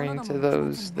offering to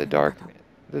those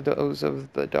those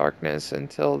of the darkness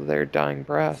until their dying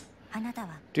breath.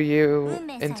 Do you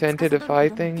intend to defy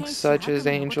things such as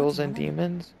angels and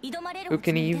demons, who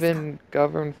can even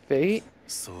govern fate?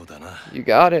 You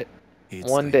got it.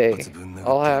 One day,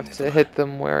 I'll have to hit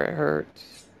them where it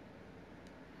hurts.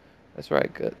 That's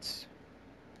right, Guts.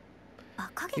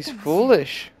 He's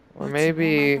foolish, or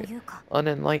maybe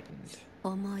unenlightened.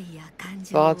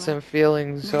 Thoughts and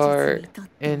feelings are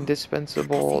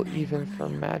indispensable even for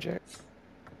magic.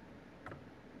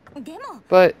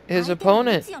 But his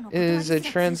opponent is a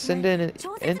transcendent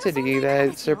entity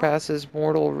that surpasses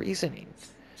mortal reasoning.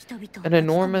 An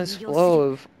enormous flow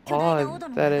of awe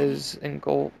that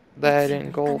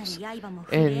engulfs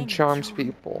and charms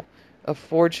people. A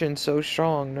fortune so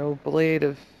strong no blade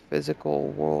of physical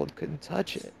world could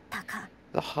touch it.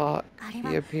 The hawk,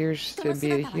 he appears to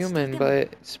be a human,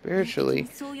 but spiritually,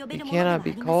 he cannot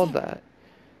be called that.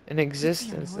 An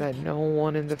existence that no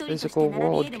one in the physical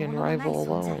world can rival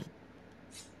alone.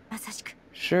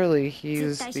 Surely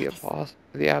he's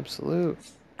the absolute.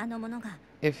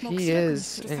 If he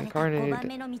is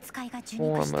incarnated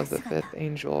form of the fifth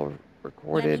angel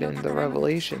recorded in the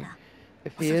Revelation,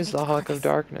 if he is the Hawk of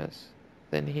Darkness,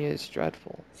 then he is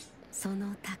dreadful.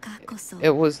 It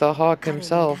was the Hawk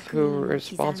himself who was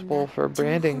responsible for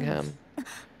branding him.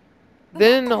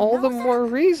 Then all the more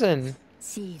reason.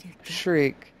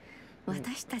 Shriek.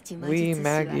 We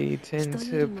Maggie tend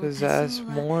to possess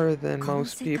more than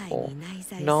most people,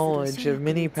 knowledge of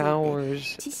many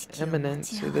powers eminent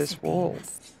to this world.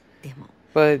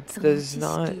 But does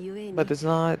not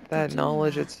that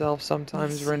knowledge itself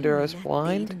sometimes render us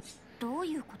blind?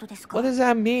 What does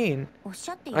that mean?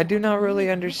 I do not really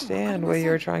understand what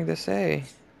you're trying to say.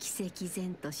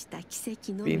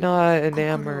 Be not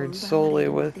enamored solely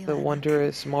with the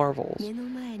wondrous marvels,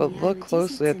 but look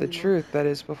closely at the truth that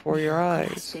is before your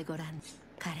eyes.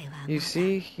 You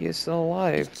see, he is still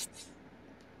alive.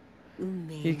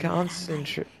 He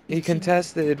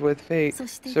contested with fate,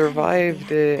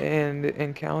 survived it, and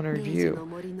encountered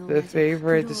you, the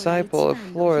favorite disciple of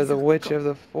Flora, the witch of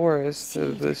the forest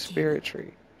of the spirit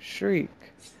tree. Shriek.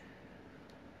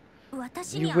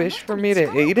 You wish for me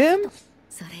to aid him?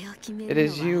 It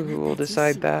is you who will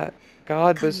decide that.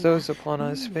 God bestows upon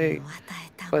us fate,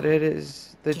 but it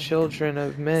is the children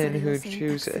of men who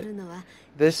choose it.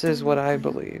 This is what I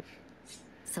believe.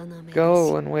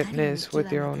 Go and witness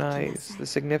with your own eyes the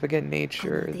significant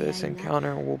nature this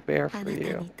encounter will bear for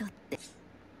you.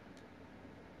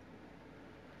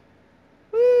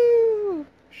 Woo!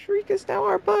 Shriek is now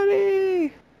our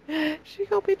buddy! She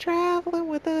gonna be traveling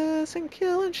with us and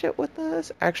killing shit with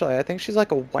us. Actually, I think she's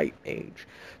like a white mage.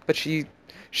 But she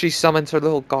summons her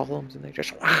little golems and they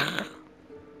just... Well,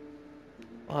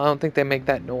 I don't think they make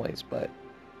that noise, but...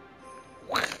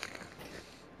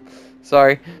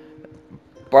 Sorry.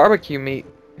 Barbecue meat.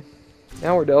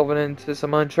 Now we're delving into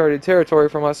some uncharted territory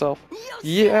for myself.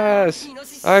 Yes!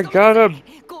 I got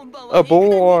a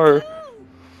boar!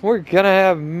 We're gonna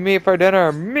have meat for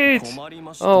dinner. Meat!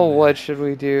 Oh, what should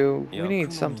we do? We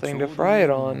need something to fry it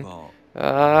on.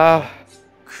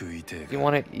 You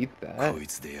want to eat that?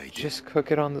 Just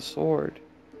cook it on the sword.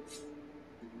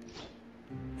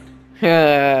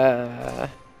 Yeah.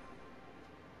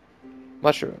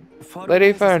 Mushroom.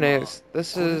 Lady Farnes,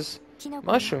 this is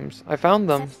mushrooms. I found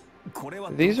them.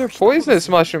 These are poisonous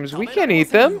mushrooms. We can't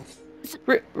eat them.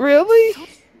 Really?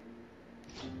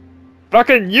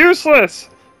 Fucking useless!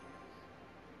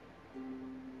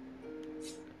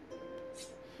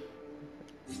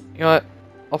 You know what?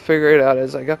 I'll figure it out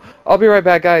as I go. I'll be right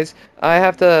back, guys. I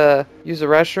have to use the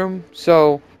restroom,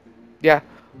 so yeah.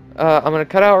 I'm gonna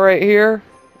cut out right here,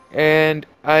 and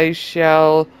I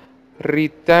shall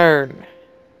return.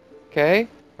 Okay?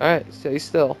 Alright, stay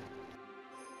still.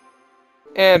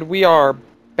 And we are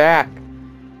back.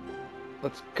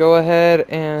 Let's go ahead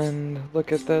and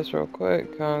look at this real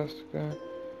quick.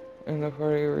 In the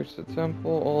party reach the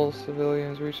temple. All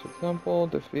civilians reach the temple.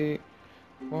 Defeat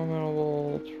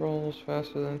formidable trolls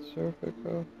faster than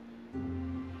Serpico.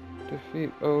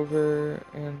 Defeat Ogre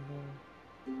and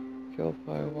kill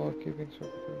Pie while keeping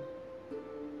circles.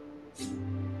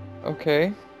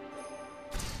 Okay.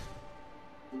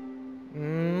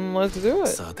 Let's do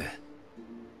it.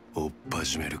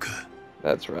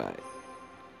 That's right.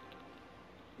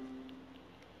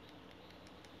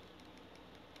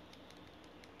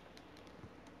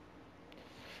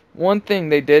 One thing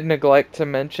they did neglect to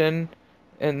mention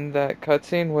in that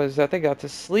cutscene was that they got to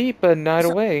sleep a night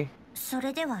away.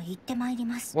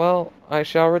 Well, I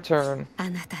shall return.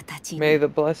 May the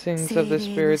blessings of the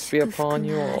spirits be upon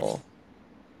you all.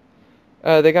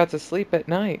 They got to sleep at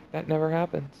night. That never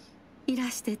happens.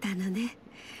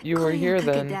 You were here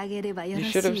then. You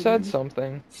should have said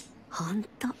something.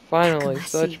 Finally,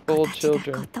 such bold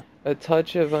children. A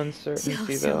touch of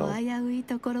uncertainty, though.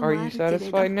 Are you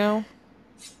satisfied now?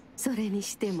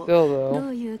 Still,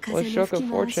 though, what stroke of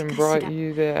fortune brought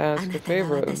you to ask a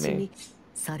favor of me?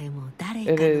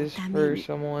 It is for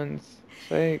someone's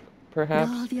sake,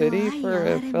 perhaps pity for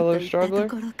a fellow struggler?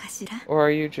 Or are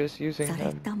you just using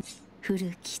him?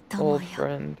 Old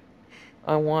friend,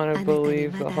 I want to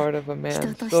believe the heart of a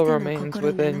man still remains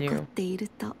within you.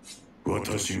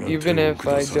 Even if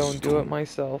I don't do it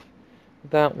myself,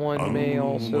 that one may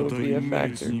also be a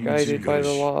factor, guided by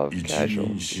the law of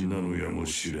casualty.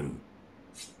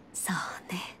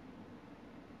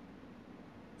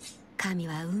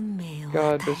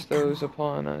 God bestows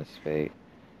upon us fate,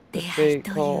 the fate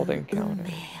called encounter.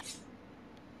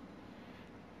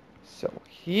 So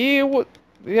he was,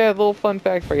 yeah, a little fun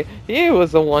fact for you. He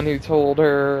was the one who told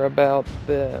her about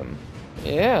them.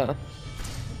 Yeah.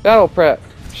 Battle prep.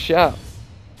 Shop.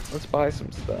 Let's buy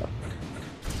some stuff.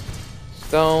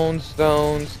 Stones,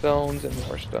 stones, stones, and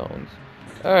more stones.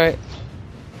 Alright.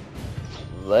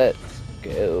 Let's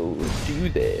go do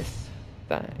this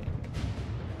thing.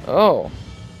 Oh.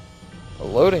 A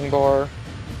loading bar.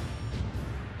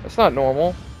 That's not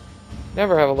normal.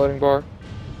 Never have a loading bar.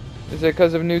 Is it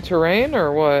because of new terrain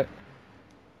or what?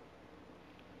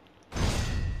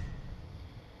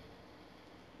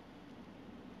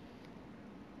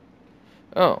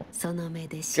 Oh.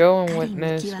 Go and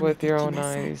witness with your own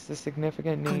eyes the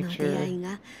significant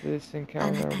nature this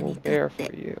encounter will bear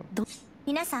for you.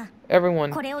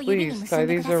 Everyone, please tie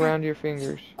these around your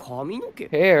fingers.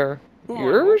 Hair?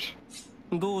 Yours?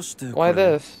 Why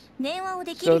this?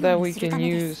 So that we can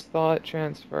use thought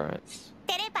transference.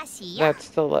 That's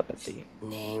telepathy.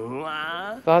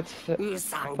 Thought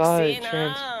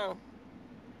trans...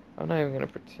 I'm not even gonna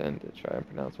pretend to try and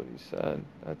pronounce what he said.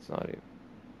 That's not even...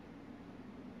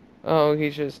 Oh,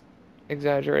 he's just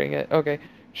exaggerating it. Okay.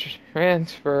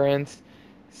 Transference.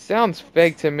 Sounds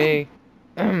fake to me.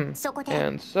 And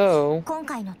so,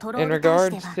 in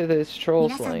regards to this troll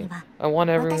slaying, I want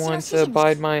everyone to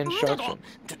abide my instructions.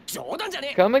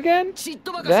 Come again?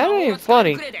 That ain't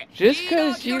funny. Just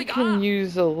cause you can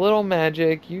use a little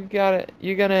magic, you gonna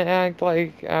act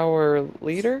like our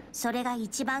leader?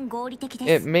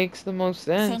 It makes the most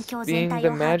sense. Being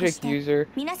the magic user,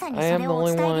 I am the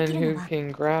only one who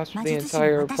can grasp the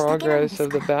entire progress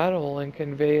of the battle and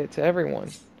convey it to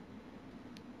everyone.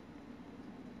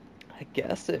 I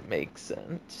guess it makes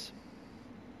sense.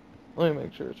 Let me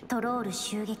make sure it's recording.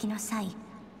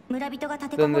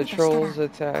 Then the trolls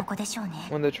attack.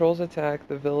 When the trolls attack,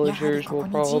 the villagers will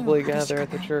probably gather at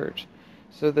the church.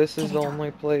 So this is the only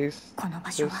place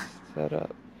to set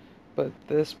up. But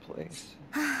this place.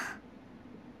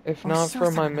 If not for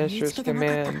my mistress'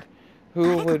 command,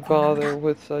 who would bother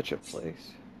with such a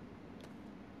place?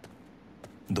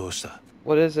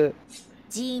 What is it?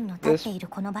 This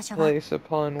place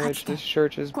upon which this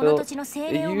church is built,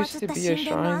 it used to be a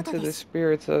shrine to the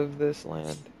spirits of this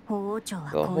land.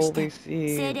 The Holy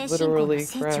See literally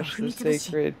crashed the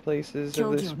sacred places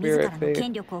of the spirit faith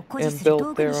and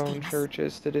built their own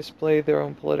churches to display their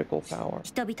own political power.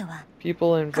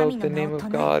 People invoke the name of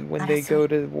God when they go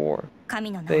to war.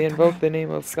 They invoke the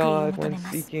name of God when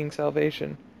seeking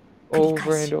salvation,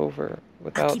 over and over,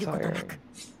 without tiring.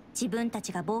 When the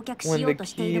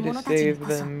key to save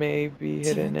them may be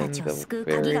hidden in the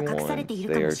very ones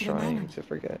they are trying to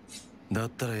forget. Then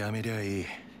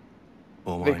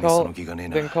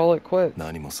call it quits.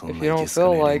 If you don't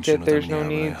feel like it, there's no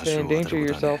need to endanger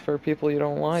yourself for people you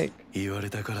don't like.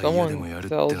 Someone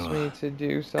tells me to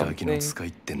do something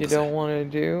you don't want to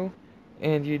do,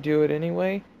 and you do it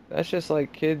anyway. That's just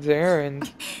like kids'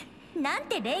 errands.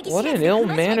 What an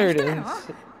ill-mannered and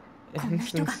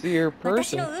insincere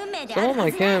person. Someone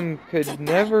like him could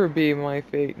never be my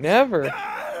fate. Never.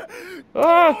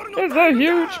 Ah, there's a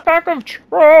huge pack of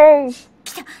trolls.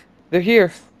 They're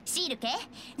here.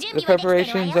 The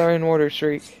preparations are in order,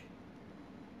 Shriek.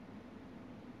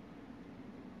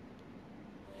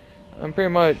 I'm pretty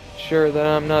much sure that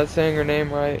I'm not saying her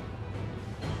name right.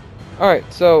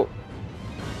 Alright, so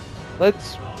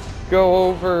let's go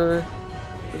over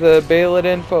the Bailet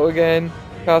info again.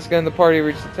 Casca and the party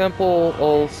reach the temple.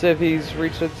 All civvies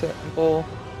reach the temple.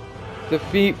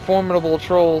 Defeat formidable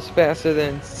trolls faster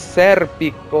than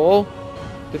Serpico.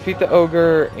 Defeat the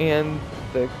ogre and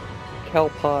the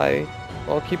Kelpie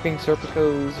while keeping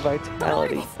Serpico's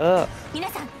vitality up.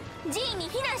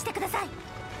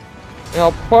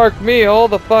 Now park me all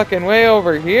the fucking way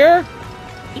over here?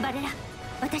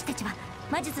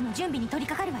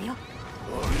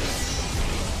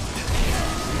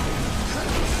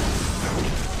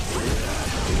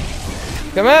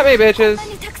 Come at me, bitches!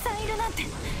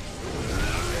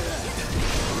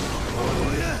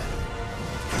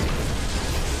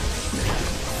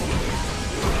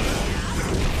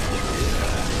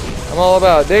 I'm all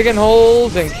about digging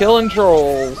holes and killing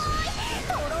trolls.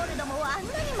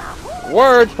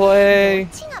 Wordplay!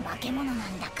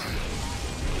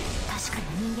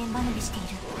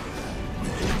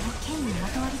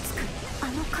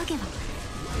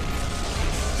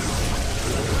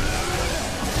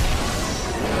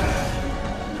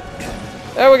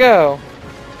 There we go.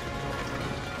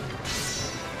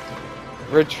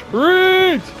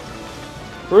 Retreat!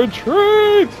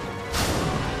 Retreat!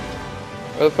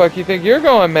 Where the fuck you think you're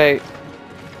going, mate?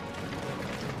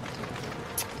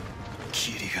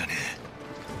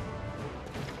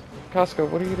 Casca,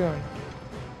 what are you doing?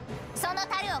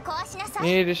 You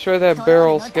need to destroy that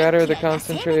barrel, scatter the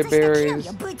concentrated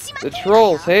berries. The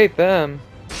trolls hate them.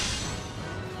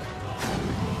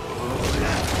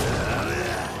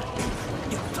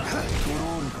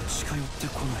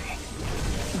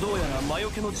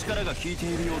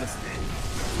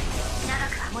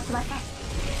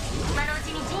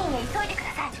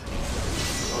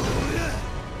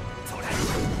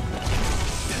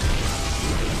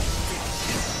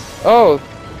 Oh,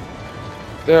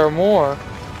 there are more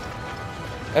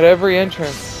at every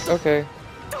entrance. Okay.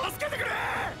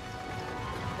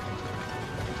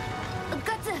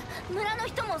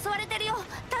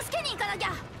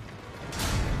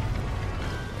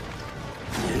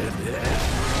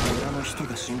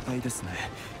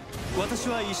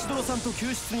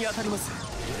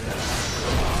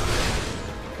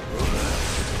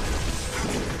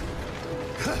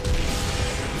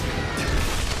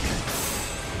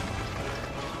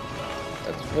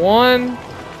 That's one.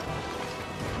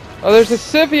 Oh, there's a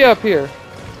civvy up here.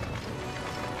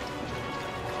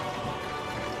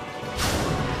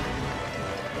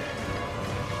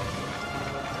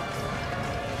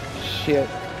 Shit.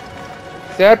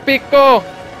 Serpico!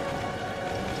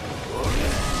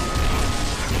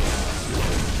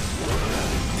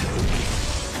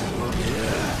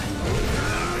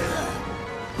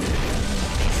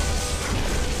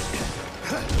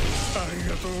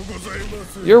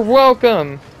 You're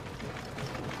welcome.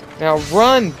 Now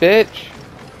run, bitch.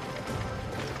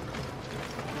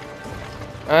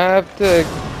 I have to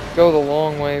go the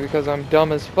long way because I'm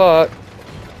dumb as fuck.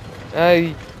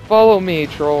 Follow me,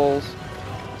 trolls.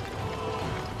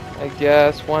 I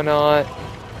guess, why not?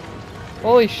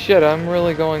 Holy shit, I'm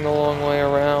really going the long way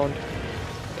around.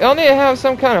 Y'all need to have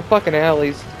some kind of fucking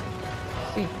alleys.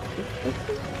 See,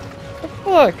 what the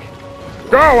fuck?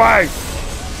 Go away!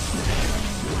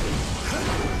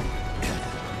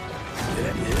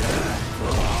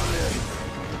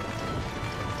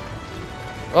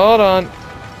 Hold on.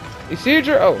 You see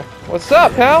your... Oh, what's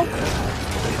up, pal?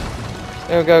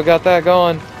 There we go, got that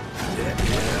going.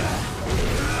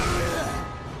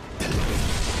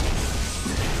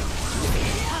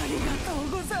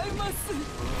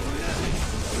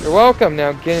 You're welcome.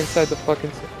 Now get inside the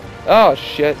fucking... Oh,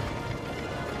 shit.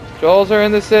 Trolls are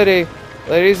in the city.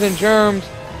 Ladies and germs.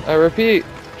 I repeat.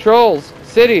 Trolls.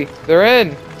 City. They're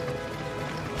in.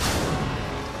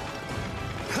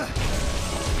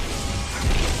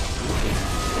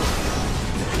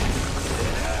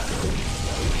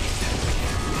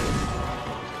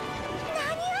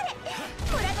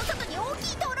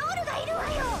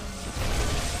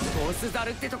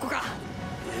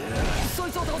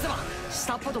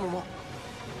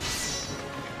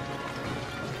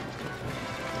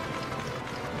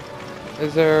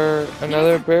 Is there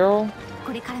another barrel?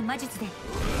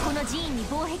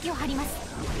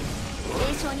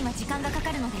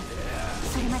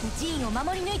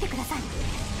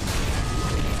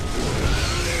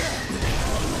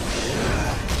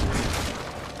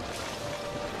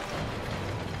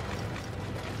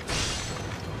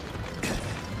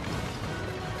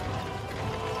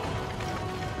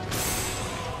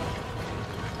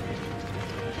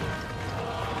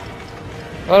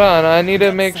 Hold on, I need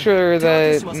to make sure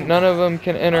that none of them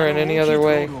can enter in any other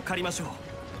way.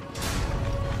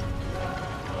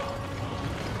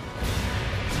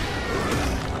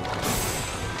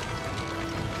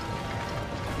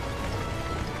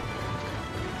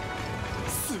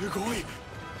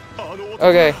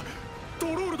 Okay.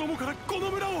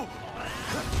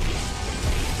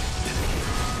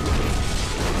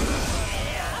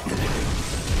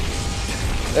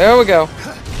 There we go.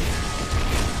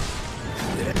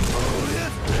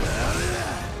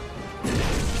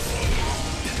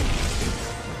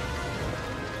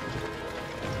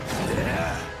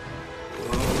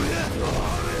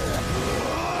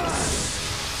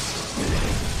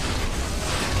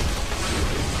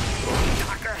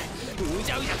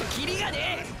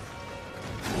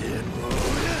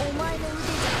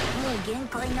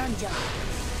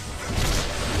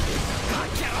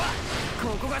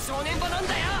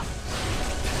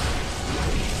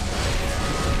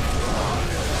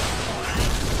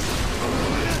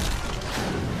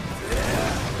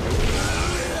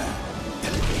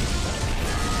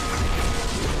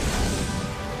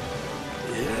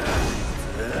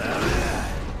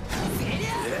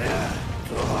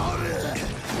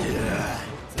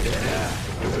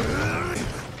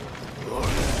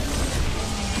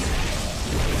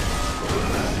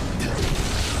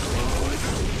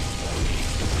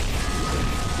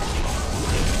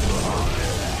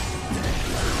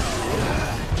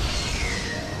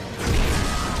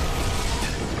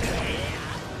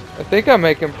 I think I'm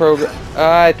making progress.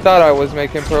 I thought I was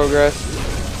making progress.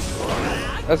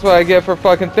 That's what I get for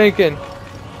fucking thinking.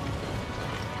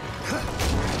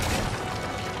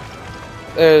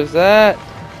 There's that.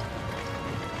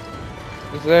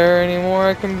 Is there any more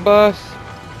I can bust?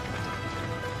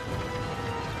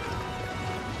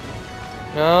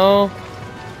 No.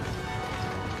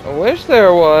 I wish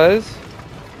there was.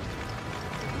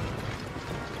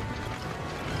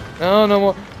 No, no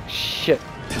more. Shit.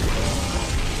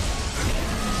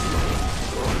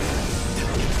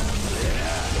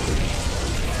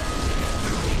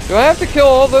 Do I have to kill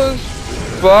all those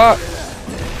bugs?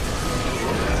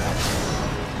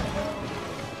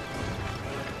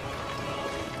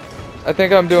 I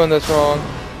think I'm doing this wrong.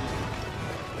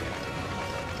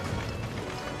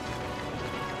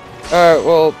 Alright,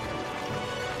 well.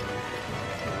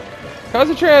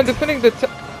 Concentrate on defending the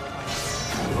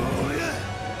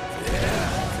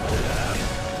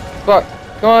fuck.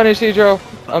 Go on, Ishidro.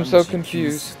 I'm so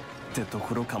confused.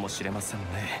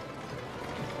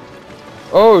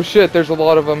 Oh shit, there's a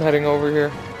lot of them heading over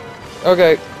here.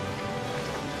 Okay.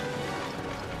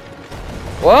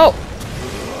 Well.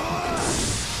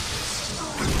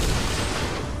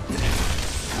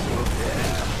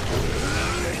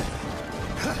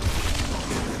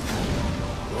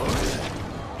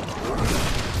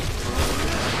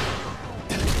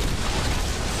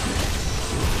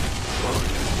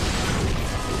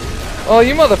 Oh,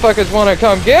 you motherfuckers wanna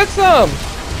come get some!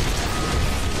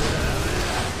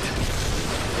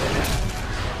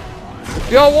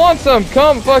 If y'all want some,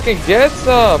 come fucking get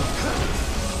some!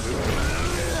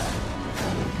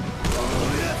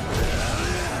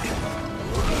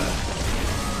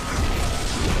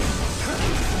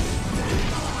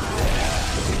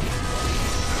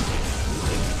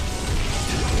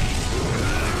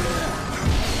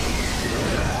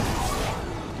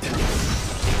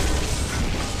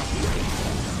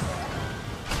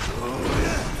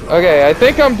 Okay, I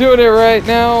think I'm doing it right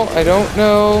now. I don't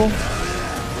know.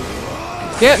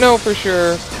 Can't know for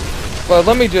sure. But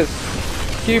let me just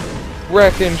keep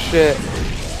wrecking shit.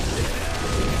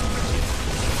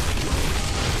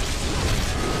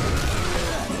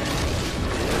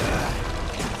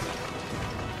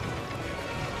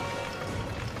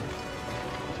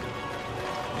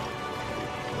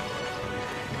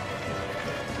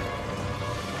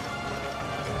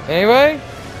 Anyway?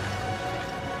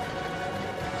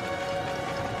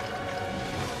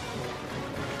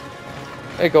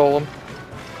 Hey, Golem.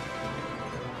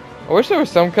 I wish there was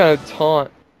some kind of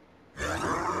taunt.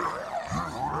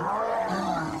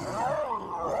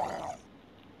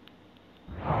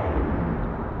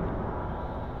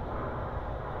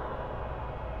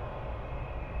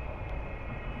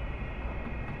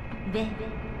 Ve,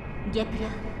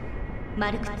 Gepra,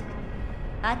 Markut,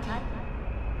 Ate,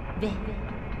 Ve,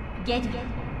 Gedu,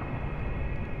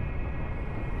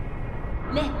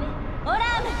 Le,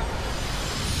 Oram!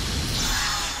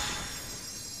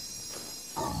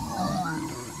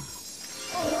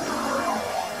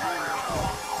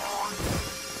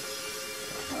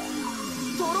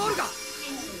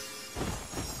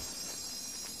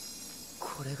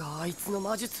 これがあいつの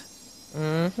魔術。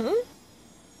Mm-hmm.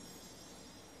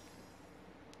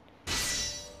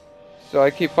 So I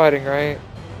keep fighting, right?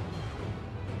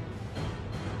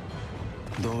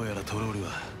 どうやらトロール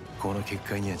はこの結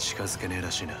界には近づけねえ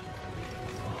らしいな。ま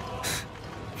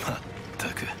った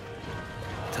く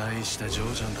大したジョ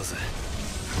ージャンだぜ。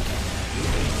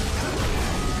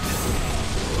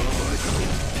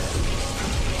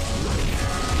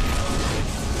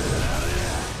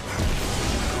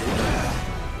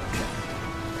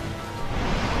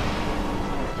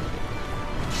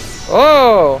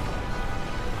Oh!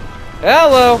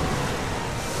 Hello!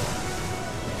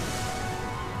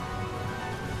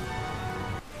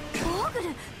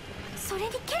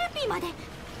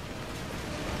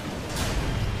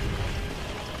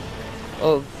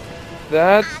 Oh,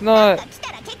 that's not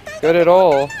good at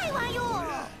all.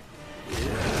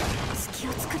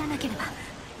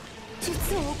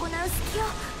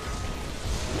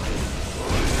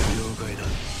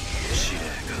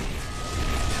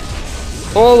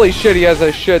 Holy shit, he has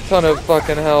a shit ton of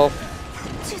fucking health.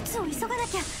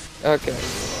 Okay.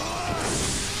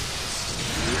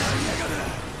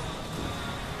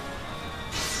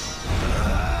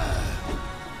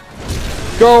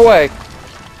 Go away.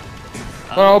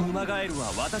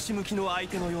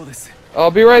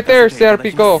 I'll be right there,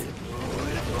 Serpico.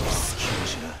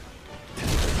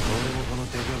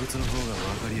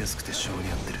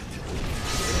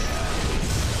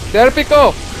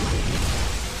 Serpico!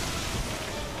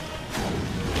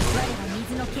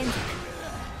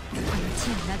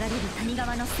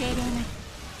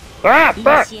 Ah,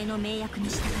 fuck!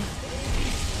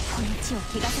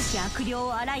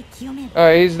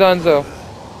 Alright, he's done so.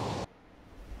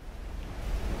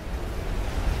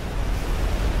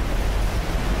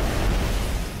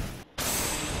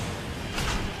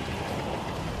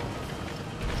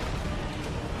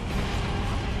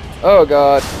 Oh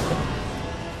god.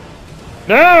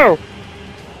 No!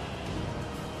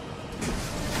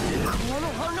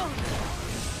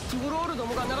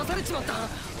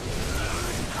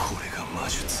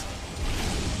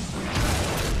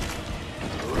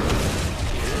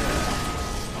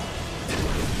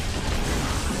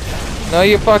 No,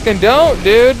 you fucking don't,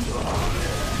 dude.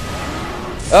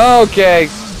 Okay.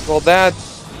 Well,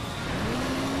 that's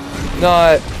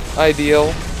not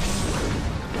ideal.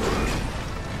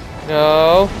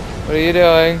 No. What are you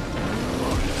doing?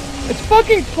 It's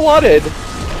fucking flooded.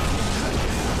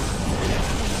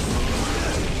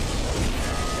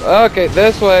 Okay,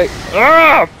 this way.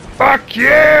 Ah! Fuck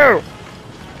you!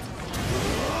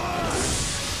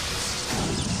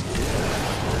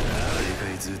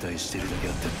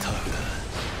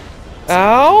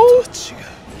 Ow?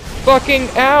 Fucking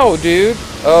ow, dude.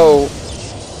 Oh.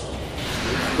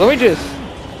 Let me just...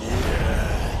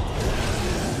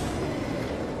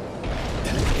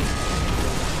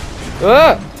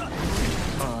 Ah!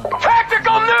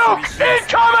 Tactical nuke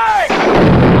incoming!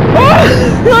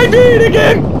 Oh! I did it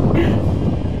again!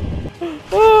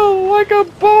 Oh, like a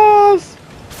boss!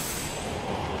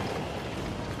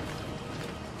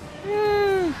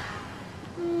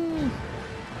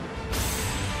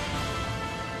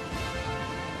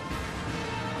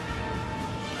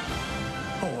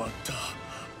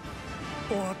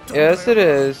 Yes, it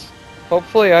is.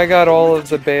 Hopefully I got all of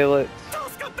the baylets.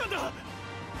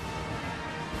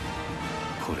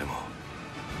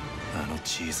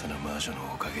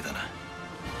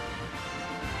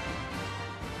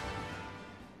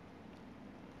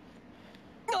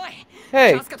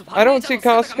 Hey, I don't see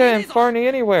Casca and Farney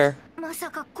anywhere.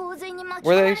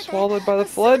 Were they swallowed by the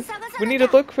flood? We need to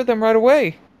look for them right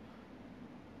away.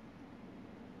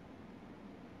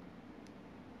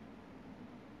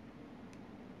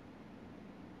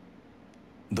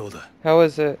 How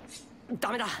is it?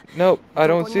 Nope, I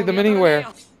don't see them anywhere.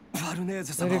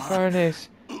 Lady Farnes,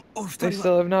 they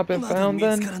still have not been found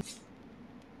then?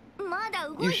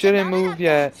 You shouldn't move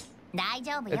yet.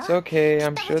 It's okay,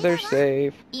 I'm sure they're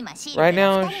safe. Right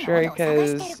now, Shrek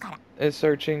is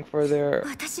searching for their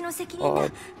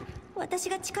pod.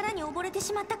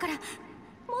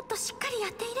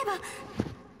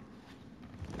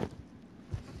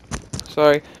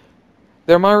 Sorry.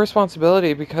 They're my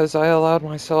responsibility because I allowed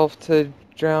myself to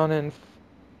drown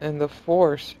in the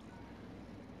force.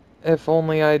 If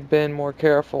only I'd been more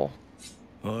careful.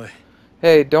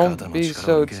 Hey, don't be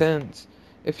so tense.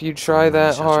 If you try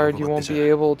that hard, you won't be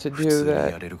able to do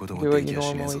what you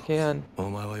normally can.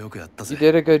 You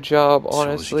did a good job,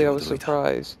 honestly, I was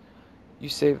surprised. You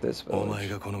saved this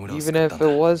village, even if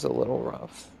it was a little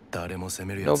rough.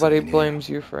 Nobody blames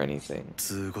you for anything.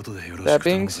 That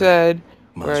being said,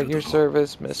 we're at your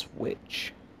service, Miss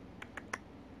Witch.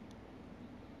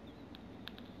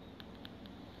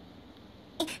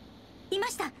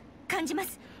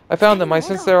 I found them, I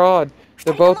sense they're odd.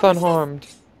 They're both unharmed.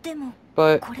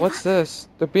 But what's this?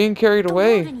 They're being carried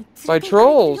away by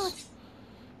trolls.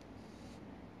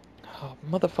 Oh,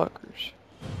 motherfuckers.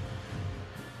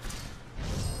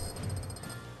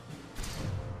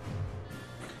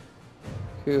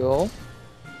 Cool.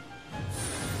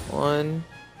 1,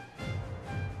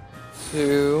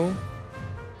 2.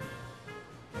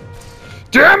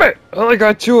 Damn it! I only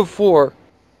got 2 of 4.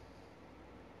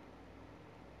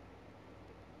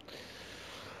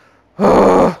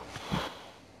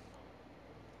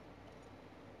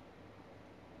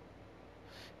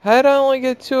 How'd I only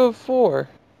get 2 of 4?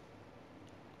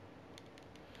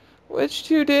 Which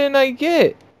 2 didn't I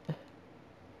get?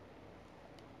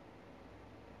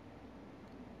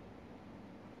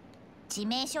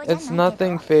 It's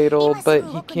nothing fatal, but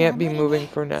he can't be moving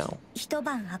for now.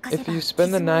 If you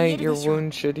spend the night, your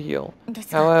wound should heal.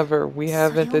 However, we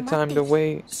haven't the time to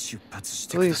wait.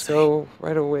 Please go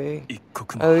right away.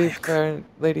 I leave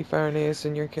Lady Farinaeus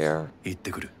in your care.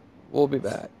 We'll be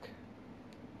back.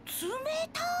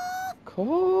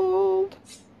 Cold.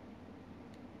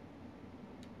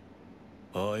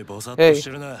 Hey,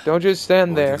 don't just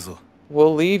stand there.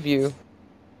 We'll leave you.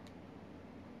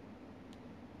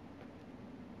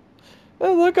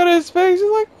 And look at his face.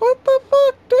 He's like, what the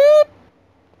fuck, dude?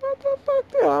 What the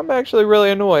fuck, dude? I'm actually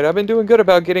really annoyed. I've been doing good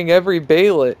about getting every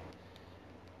Baylet.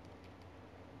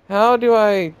 How do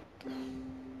I...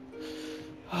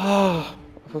 Oh,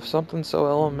 for something so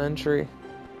elementary.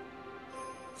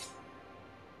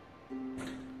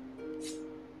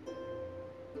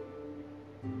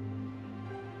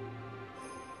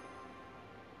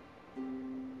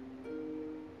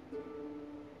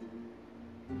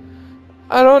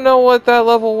 I don't know what that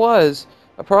level was.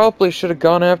 I probably should have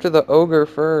gone after the ogre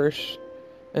first.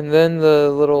 And then the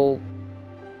little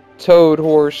toad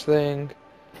horse thing.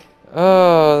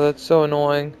 Oh, that's so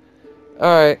annoying.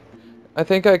 Alright. I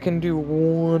think I can do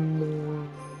one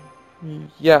more.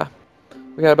 Yeah.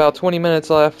 We got about 20 minutes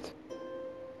left.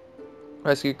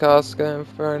 Rescue Casca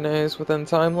and Farinaeus within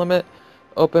time limit.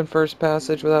 Open first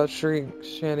passage without shrieks.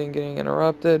 Chanting getting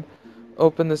interrupted.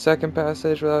 Open the second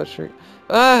passage without shriek.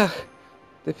 Ah!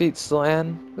 Defeat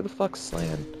Slan? Who the fuck's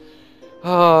Slan?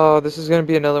 Oh, this is gonna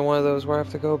be another one of those where I have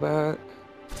to go back.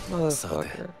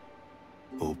 Motherfucker.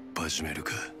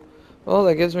 Well,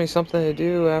 that gives me something to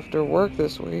do after work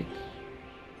this week.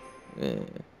 Yeah.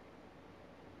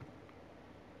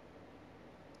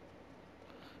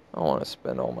 I don't want to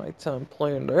spend all my time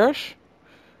playing this.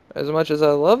 As much as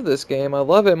I love this game, I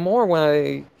love it more when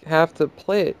I have to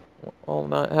play it. Well,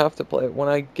 not have to play it. When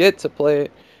I get to play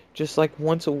it just like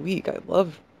once a week. I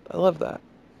love that.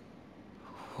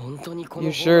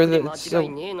 You sure that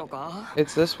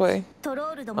it's this way?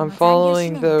 I'm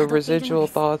following the residual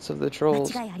thoughts of the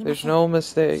trolls. There's no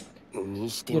mistake.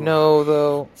 You know,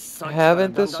 though,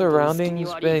 haven't the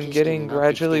surroundings been getting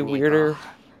gradually weirder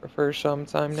for some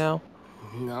time now?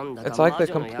 It's like the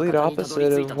complete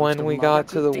opposite of when we got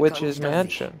to the witch's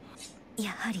mansion.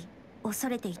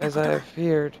 As I have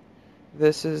feared,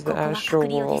 this is the astral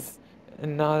world,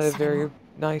 and not a very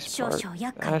nice part.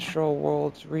 The astral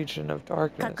world's region of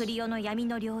darkness.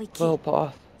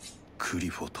 Lilpoth.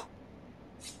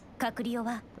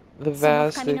 The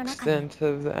vast extent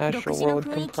of the astral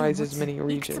world comprises many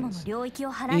regions,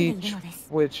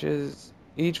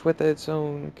 each with its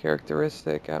own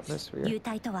characteristic atmosphere.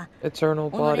 Eternal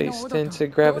bodies tend to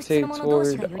gravitate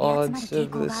toward odds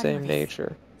of the same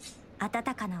nature.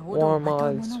 Warm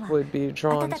odds would be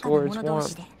drawn towards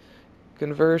warmth.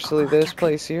 Conversely, this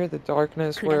place here, the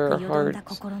darkness where our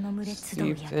hearts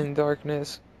steeped in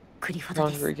darkness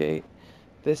congregate,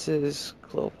 this is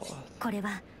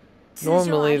Lilpoth.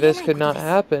 Normally, this could not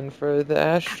happen, for the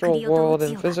astral world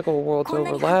and physical world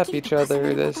overlap each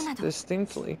other this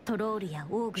distinctly.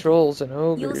 Trolls and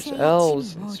ogres,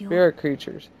 elves and spirit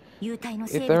creatures,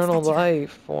 eternal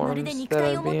life forms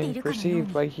that are being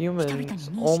perceived by humans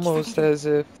almost as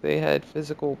if they had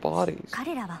physical bodies.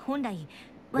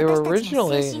 They were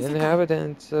originally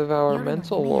inhabitants of our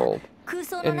mental world,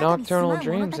 in nocturnal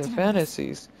dreams and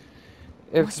fantasies.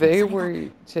 If they were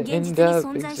to end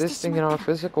up existing in our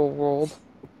physical world,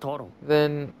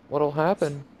 then what'll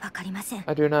happen?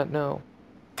 I do not know.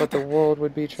 But the world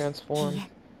would be transformed.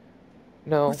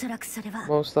 No,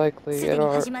 most likely it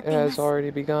has already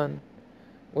begun,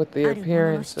 with the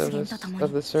appearance of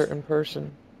the certain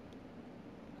person.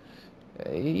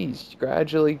 He's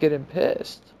gradually getting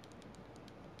pissed.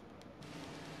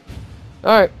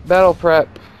 Alright, battle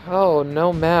prep. Oh,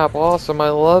 no map. Awesome, I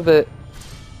love it.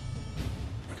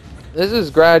 This is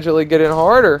gradually getting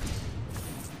harder.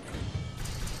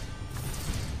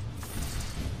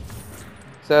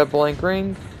 Is that a blank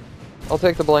ring? I'll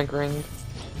take the blank ring.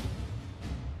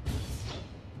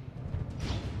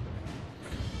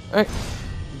 Alright.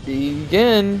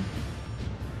 Begin.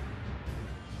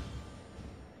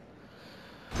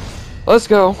 Let's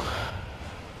go.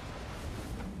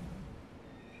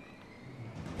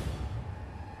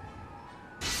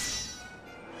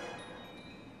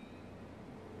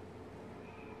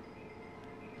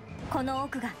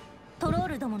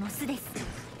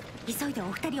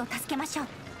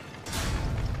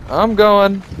 I'm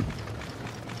going.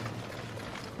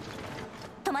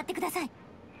 止まってください。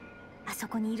あそ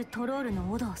こにいるトロールの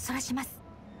オドをそらします。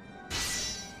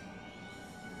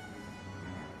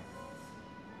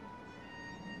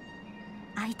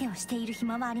相手をしている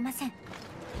暇はありません。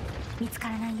見つか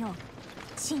らないよう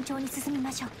慎重に進みま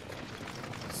しょう。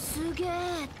すげえ、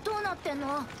どうなってん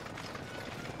の？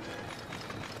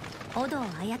オドを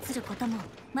操ることも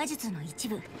魔術の一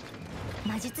部。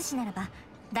魔術師ならば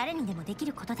誰にでもでき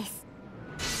ることです。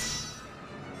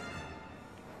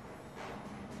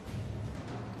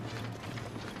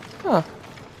Huh.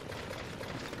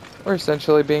 We're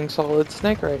essentially being Solid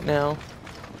Snake right now.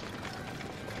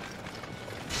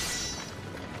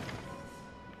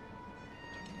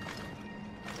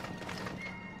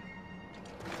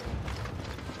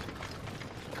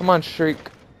 Come on, Shriek.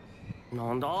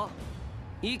 なんだ？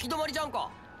行き止まりじゃんか。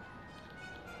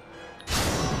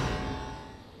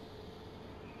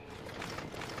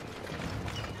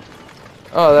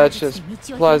Oh, that's just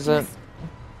pleasant.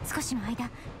 少しの間、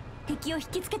敵を引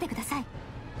きつけてください。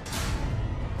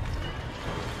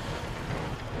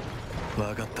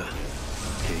分かった。兵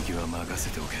器は任せ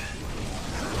ておけ。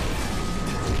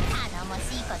頼も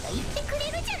しいこと言ってくれ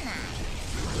るじゃない。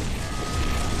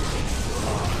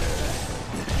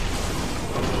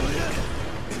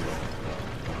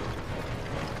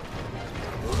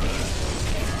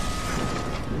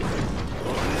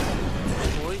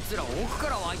こいつら奥か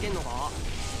ら湧いてんのか？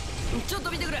ちょっ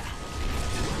と見てくれ。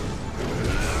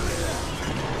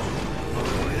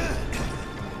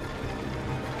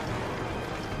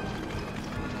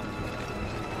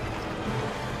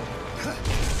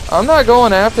I'm not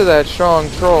going after that strong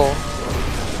troll.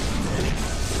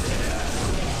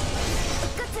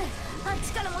 あっ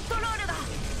ちからもトロールが。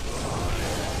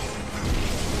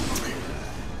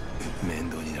面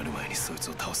倒になる前にそいつ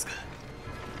を倒すか。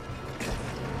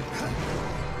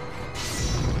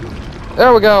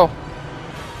There we go.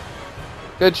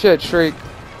 Good shit, Shriek.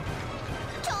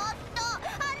 ちょっと穴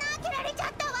開けられちゃ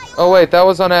ったわよ。 Oh wait, that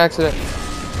was on accident.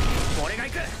 俺が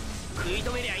行く。食い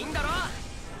止めりゃいいんだろ。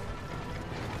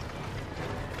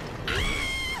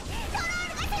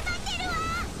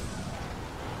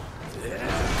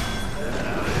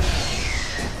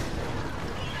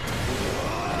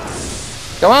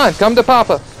Come on, come to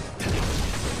Papa.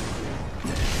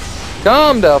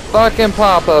 Come to fucking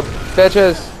Papa,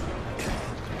 bitches.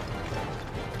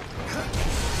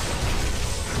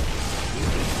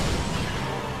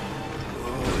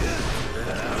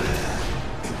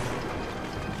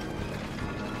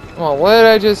 Come on, what did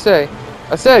I just say?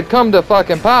 I said come to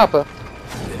fucking Papa.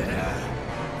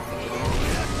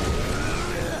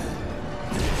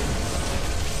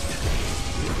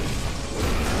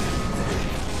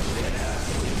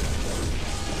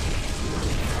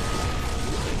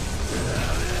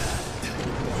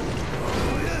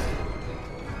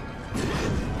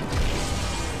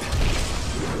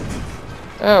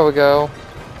 There we go.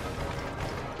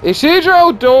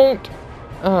 Isidro, don't!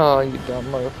 Oh, you dumb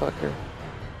motherfucker.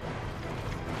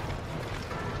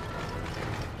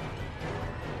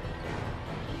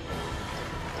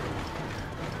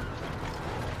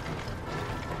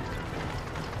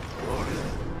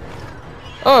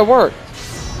 Oh, it worked.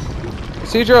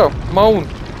 Isidro, come on.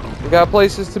 We got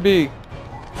places to be.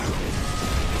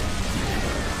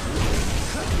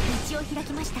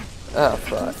 Oh,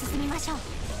 fuck.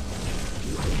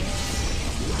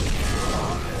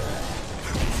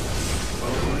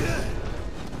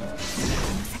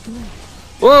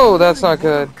 Whoa, that's not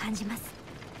good.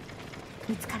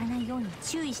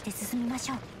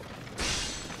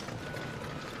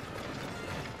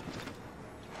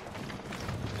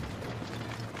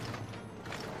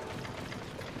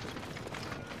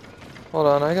 Hold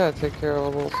on, I gotta take care of a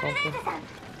little something.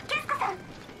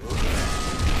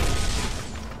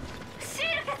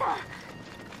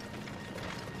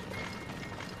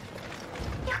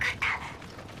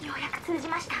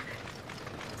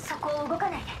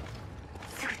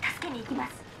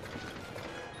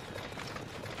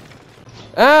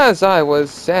 As I was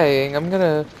saying, I'm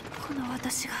gonna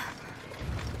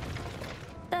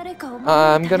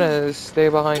stay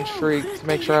behind Shriek to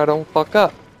make sure I don't fuck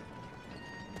up.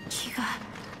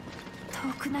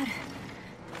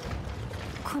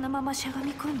 このまましゃが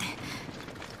み込んで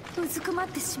うずくまっ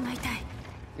てしまいたい。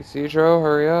 Isidro,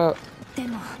 hurry up. で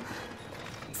も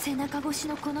背中越し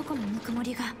のこの子のぬくも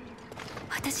りが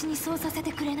私にそうさせ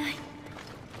てくれない。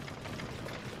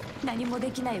何もで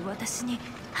きない私に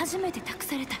初めて託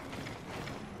された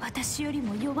私より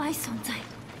も弱い存在。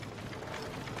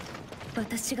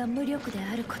私が無力で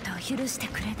あることを許して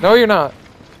くれない。 No, you're not.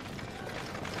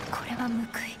 これは報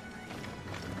い、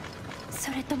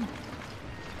それとも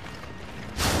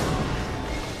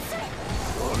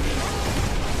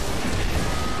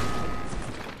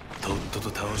とっと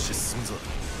と倒して進むぞ。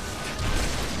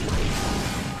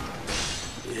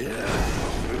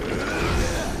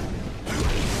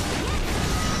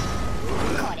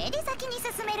これで先に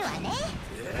進めるわね。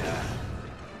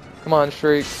 Come on,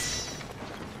 Shriek.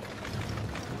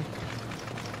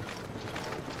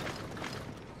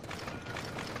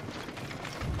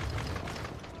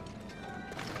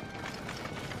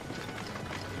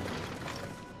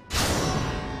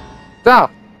 Ah!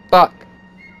 Fuck.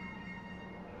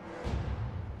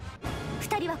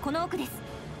 二人はこの奥です。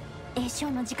栄唱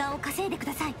の時間を稼いでく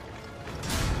ださい。よ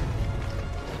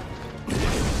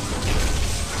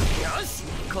し、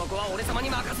ここは俺様に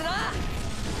任せな。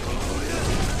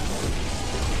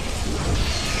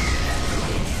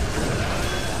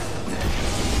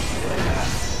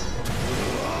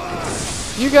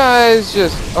 You guys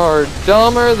just are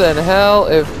dumber than hell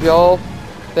if y'all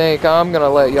think I'm gonna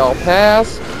let y'all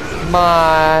pass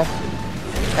my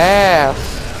ass.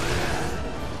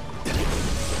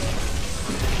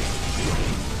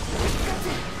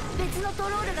 別のト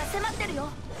ロールが迫ってるよ。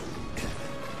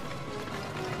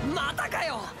またか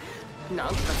よ。なん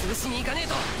とか潰しに行かねえ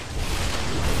と。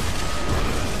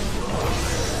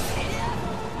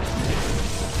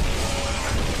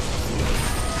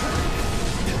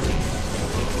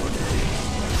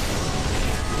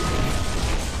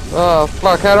 Oh,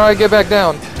 fuck, how do I get back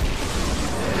down?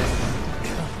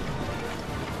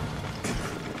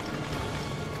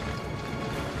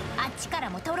 あっちから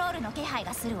もトロールの気配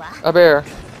がするわ。 A bear.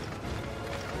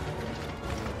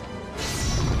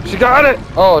 She got it!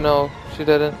 Oh, no, she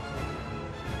didn't.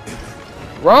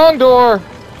 Wrong door!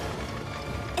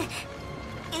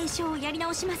 栄唱をやり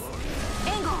直します。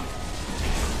援護。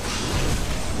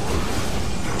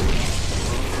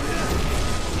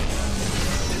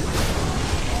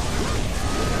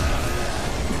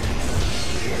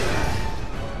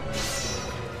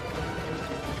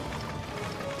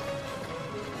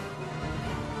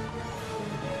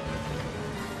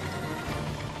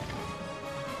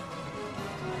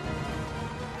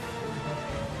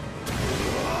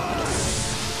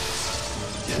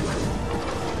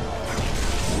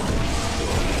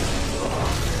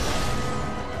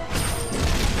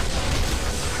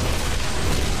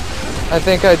 I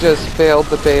think I just failed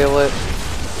to bail it.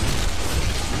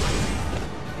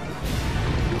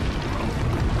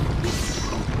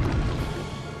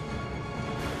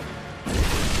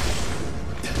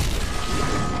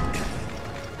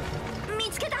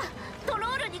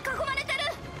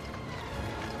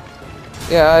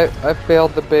 Yeah, I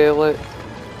failed to bail it.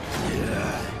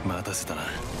 待たせたな。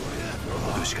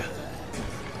どうしか。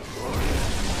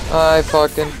 I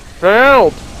fucking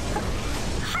failed!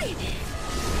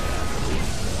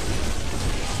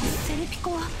 セレピ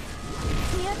コは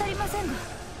見当たりませんが。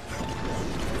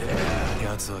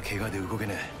奴は怪我で動け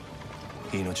ね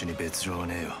え。命に別状は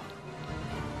ねえよ。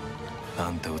あ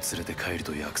んたを連れて帰る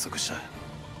と約束した。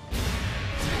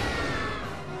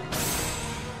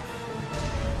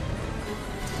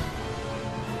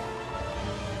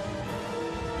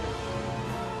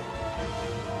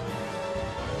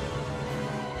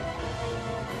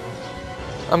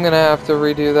 I'm gonna have to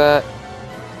redo that.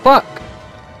 Fuck!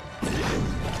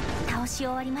 倒し終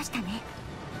わりましたね。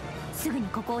すぐに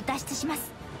ここを脱出します。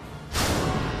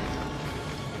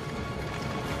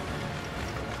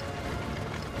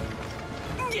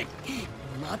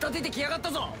また出てきやがった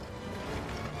ぞ。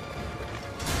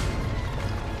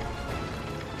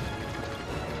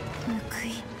報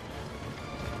い。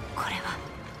これは。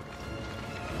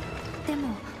で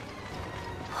も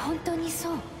本当に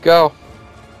そう。 Go.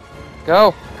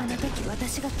 Go. あの時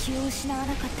私が気を失わな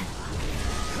かったのは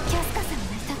キャスカさん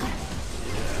がいたから。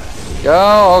 Go,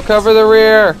 I'll cover the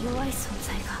rear. 弱い存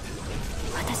在が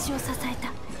私を支えた。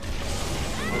こ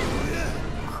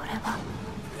れは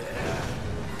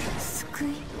救い。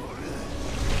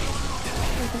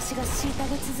私が虐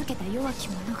げ続けた弱き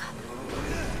者が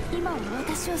今は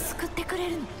私を救ってくれ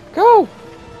るの。 Go.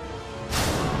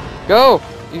 Go.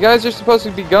 You guys are supposed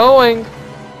to be going.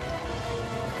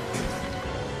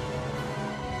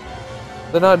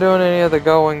 They're not doing any of the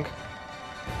going.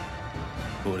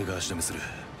 俺が足止めする。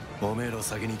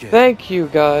Thank you,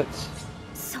 Guts.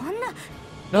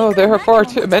 No, there are far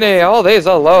too many. All these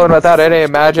alone without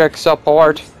any magic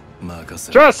support.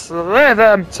 Just leave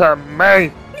them to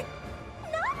me.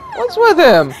 What's with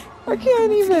him? I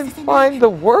can't even find the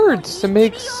words to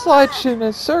make such an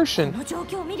assertion.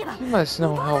 You must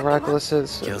know how reckless it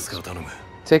is.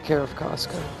 Take care of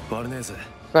Casca.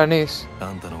 Bernice,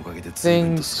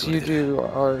 things you do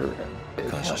are big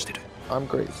help. I'm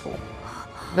grateful.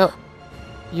 No,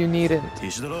 you needn't.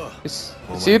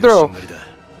 Isidro,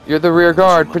 you're the rear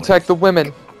guard. Protect the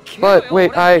women. But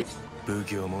wait,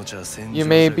 you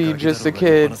may be just a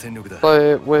kid,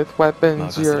 but with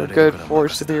weapons, you're a good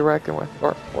force to be reckoned with.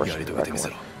 Or force to be reckoned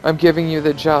with. I'm giving you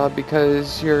the job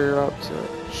because you're up to it.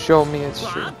 Show me it's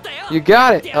true. You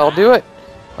got it. I'll do it.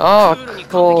 Oh,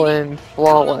 cool and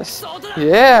flawless.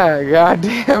 Yeah,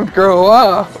 goddamn, grow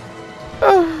up.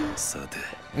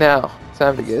 Now,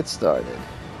 time to get started.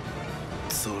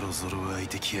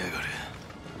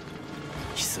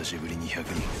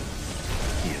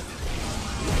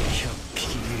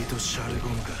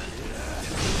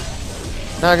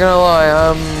 Not gonna lie,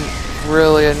 I'm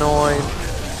really annoyed.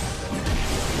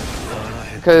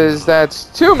 Because that's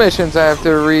 2 missions I have to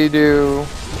redo.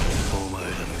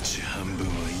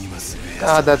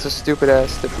 God, that's a stupid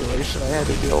ass stipulation I had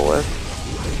to deal with.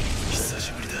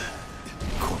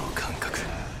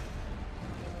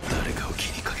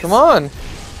 Come on!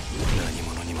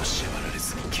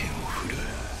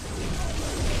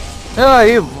 Yeah,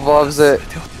 he loves it.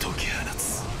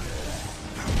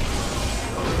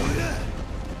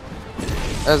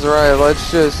 That's right,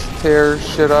 let's just tear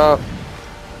shit up.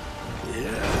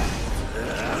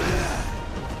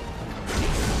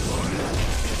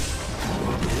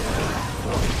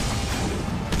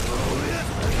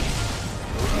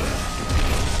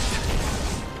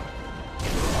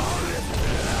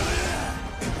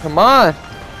 Come on!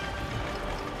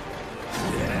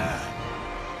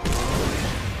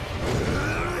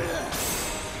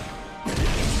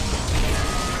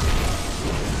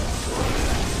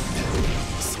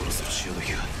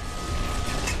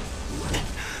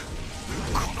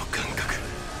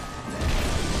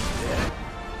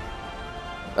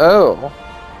 Oh.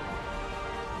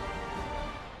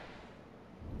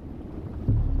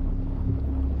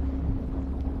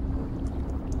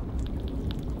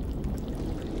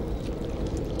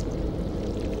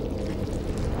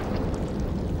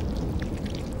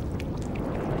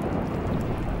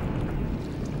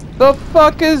 The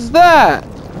fuck is that?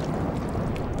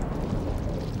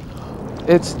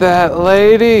 It's that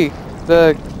lady.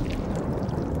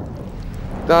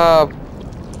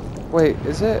 Wait,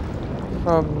 is it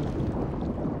from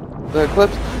the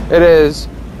Eclipse? It is.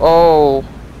 Oh,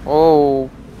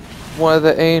 one of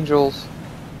the angels.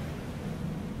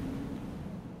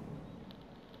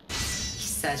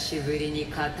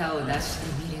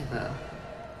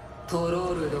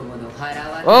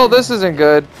 Well, this isn't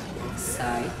good.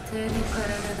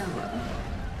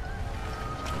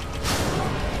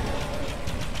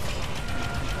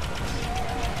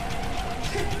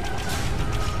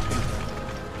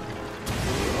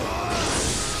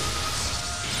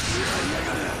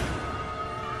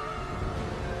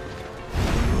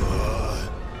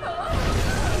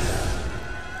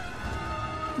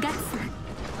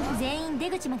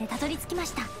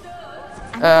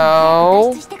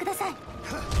 Ow.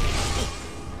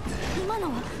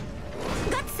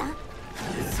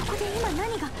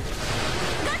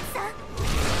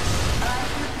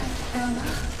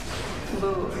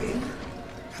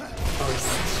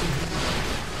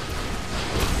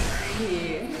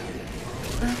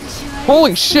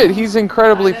 Holy shit, he's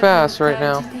incredibly fast right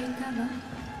now.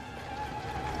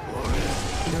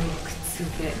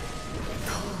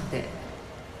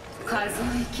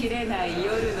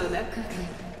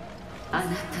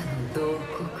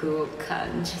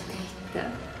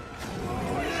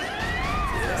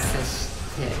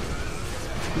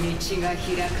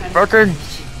 Fucking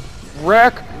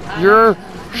wreck your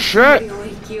shit!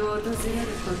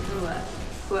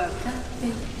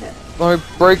 Let me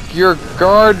break your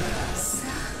guard.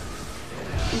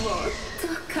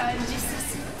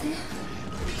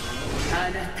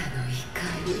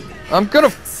 I'm gonna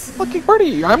fucking murder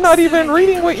you. I'm not even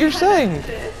reading what you're saying.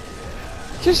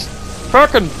 Just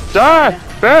fucking die,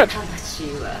 bitch.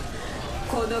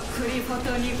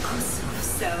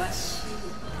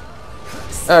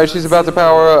 Alright, she's about to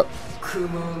power up.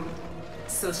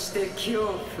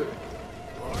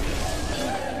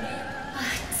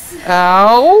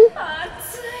 Ow!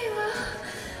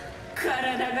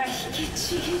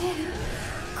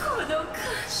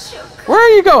 Where are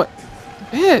you going?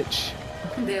 Bitch!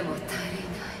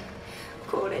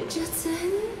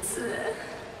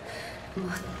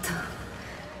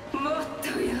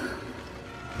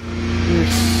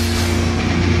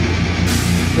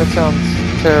 That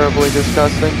sounds terribly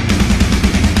disgusting.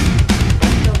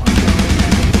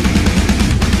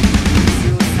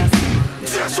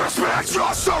 Disrespect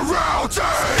your surroundings!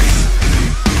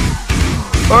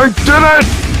 I did it!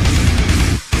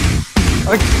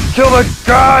 I killed a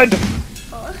god!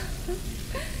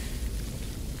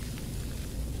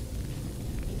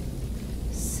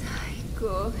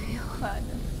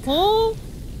 Huh?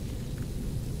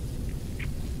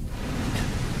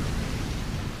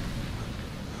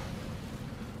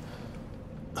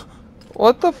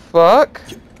 What the fuck?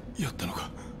 やったの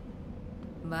か。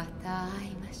また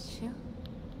会いましょう。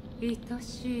愛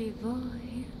しい坊や。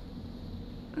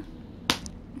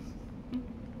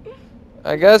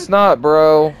I guess not,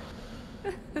 bro.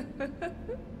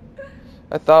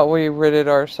 I thought we ridded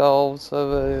ourselves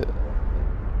of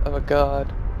a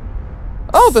god.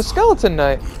 Oh, the Skeleton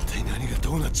Knight. 一体何が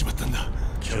どうなっちまったんだ。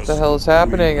 What the hell is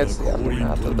happening? It's the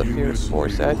aftermath of the fierce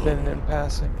force advent and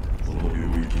passing.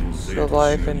 The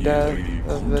life and death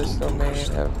of this domain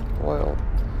have boiled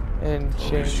and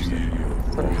changed them.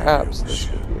 Perhaps this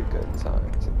would be a good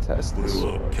time to test this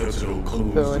sword.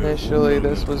 Though initially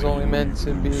this was only meant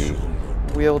to be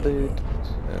wielded.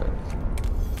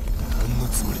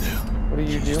 What are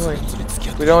you doing?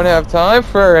 We don't have time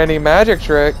for any magic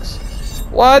tricks.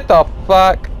 What the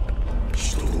fuck?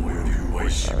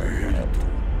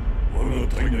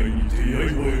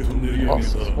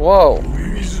 Whoa.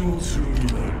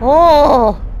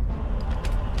 Oh.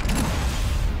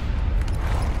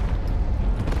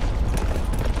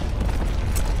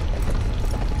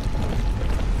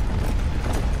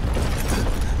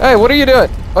 Hey, what are you doing?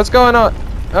 What's going on?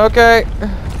 Okay.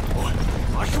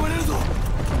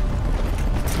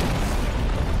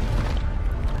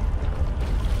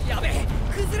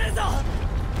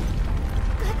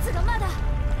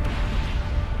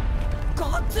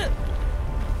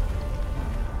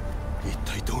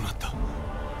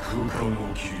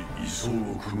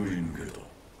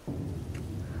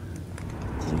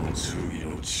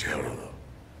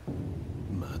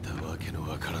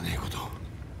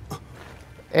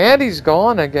 And he's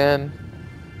gone again.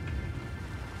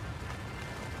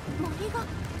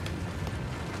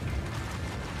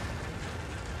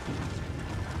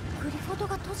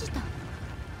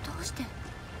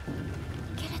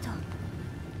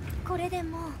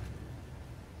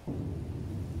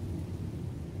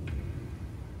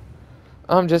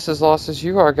 I'm just as lost as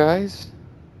you are, guys.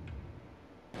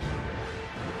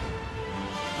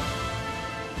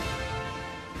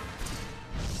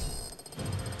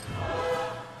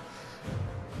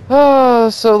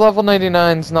 So level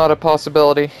 99 is not a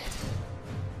possibility.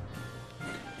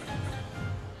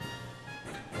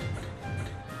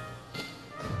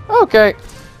 Okay.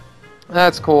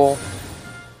 That's cool.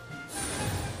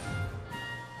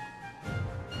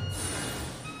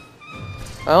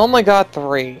 I only got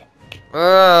 3.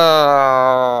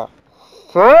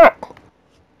 Fuck!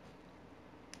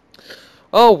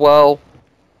 Oh well.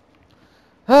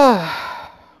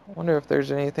 Wonder if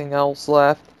there's anything else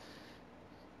left.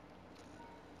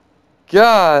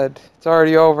 God, it's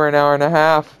already over an hour and a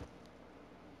half.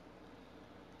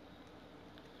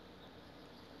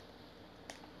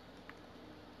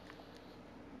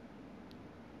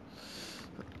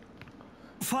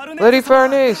 Lady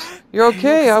Farnese, you're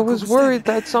okay. I was worried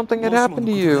that something had happened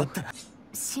to you.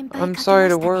 I'm sorry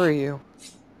to worry you.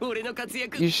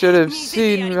 You should have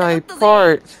seen my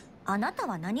part.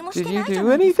 Did you do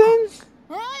anything?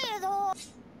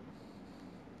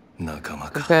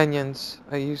 Companions,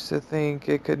 I used to think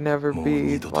it could never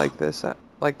be like this,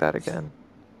 like that again.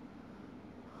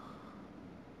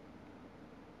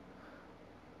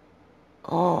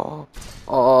 Oh,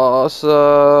 awesome!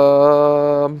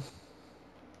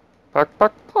 Park,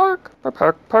 park, park, park,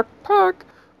 park, park, park,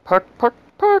 park, park,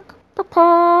 park, park,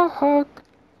 park,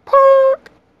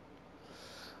 park.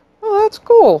 Oh, that's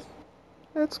cool.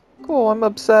 That's cool. I'm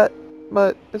upset,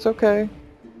 but it's okay.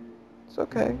 It's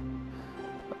okay.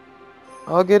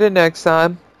 I'll get it next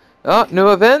time. Oh, new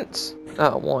events.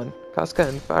 One. Casca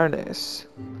and Farnes.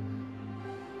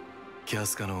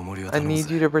 I need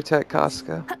you to protect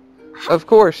Casca. Of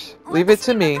course. Leave it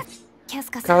to me.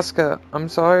 Casca, I'm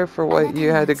sorry for what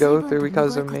you had to go through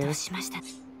because of me.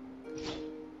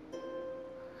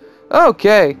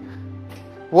 Okay.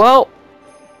 Well,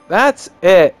 that's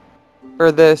it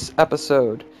for this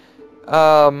episode.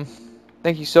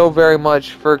 Thank you so very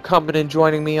much for coming and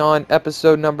joining me on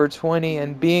episode number 20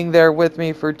 and being there with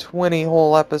me for 20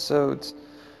 whole episodes.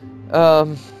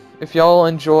 If y'all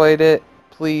enjoyed it,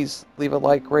 please leave a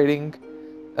like rating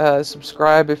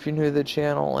Subscribe if you're new to the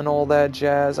channel and all that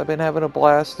jazz. I've been having a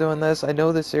blast doing this. I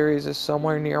know the series is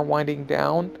somewhere near winding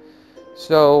down,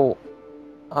 so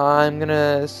I'm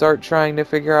gonna start trying to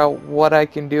figure out what I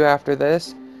can do after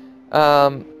this.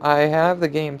 I have the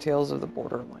game Tales of the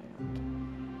Borderland.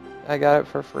 I got it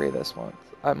for free this month.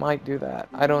 I might do that.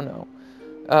 I don't know.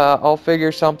 I'll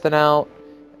figure something out.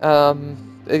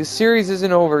 The series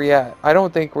isn't over yet. I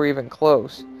don't think we're even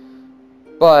close.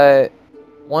 But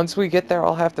once we get there,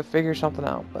 I'll have to figure something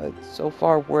out. But so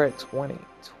far, we're at 20.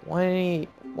 20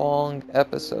 long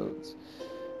episodes.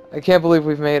 I can't believe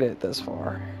we've made it this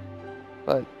far.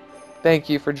 But thank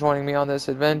you for joining me on this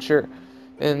adventure.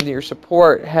 And your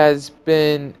support has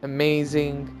been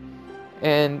amazing.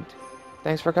 And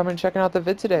thanks for coming and checking out the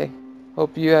vid today.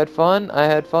 Hope you had fun. I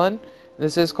had fun.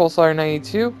 This is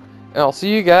Coleslayer92. And I'll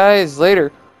see you guys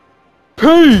later.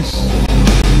 Peace!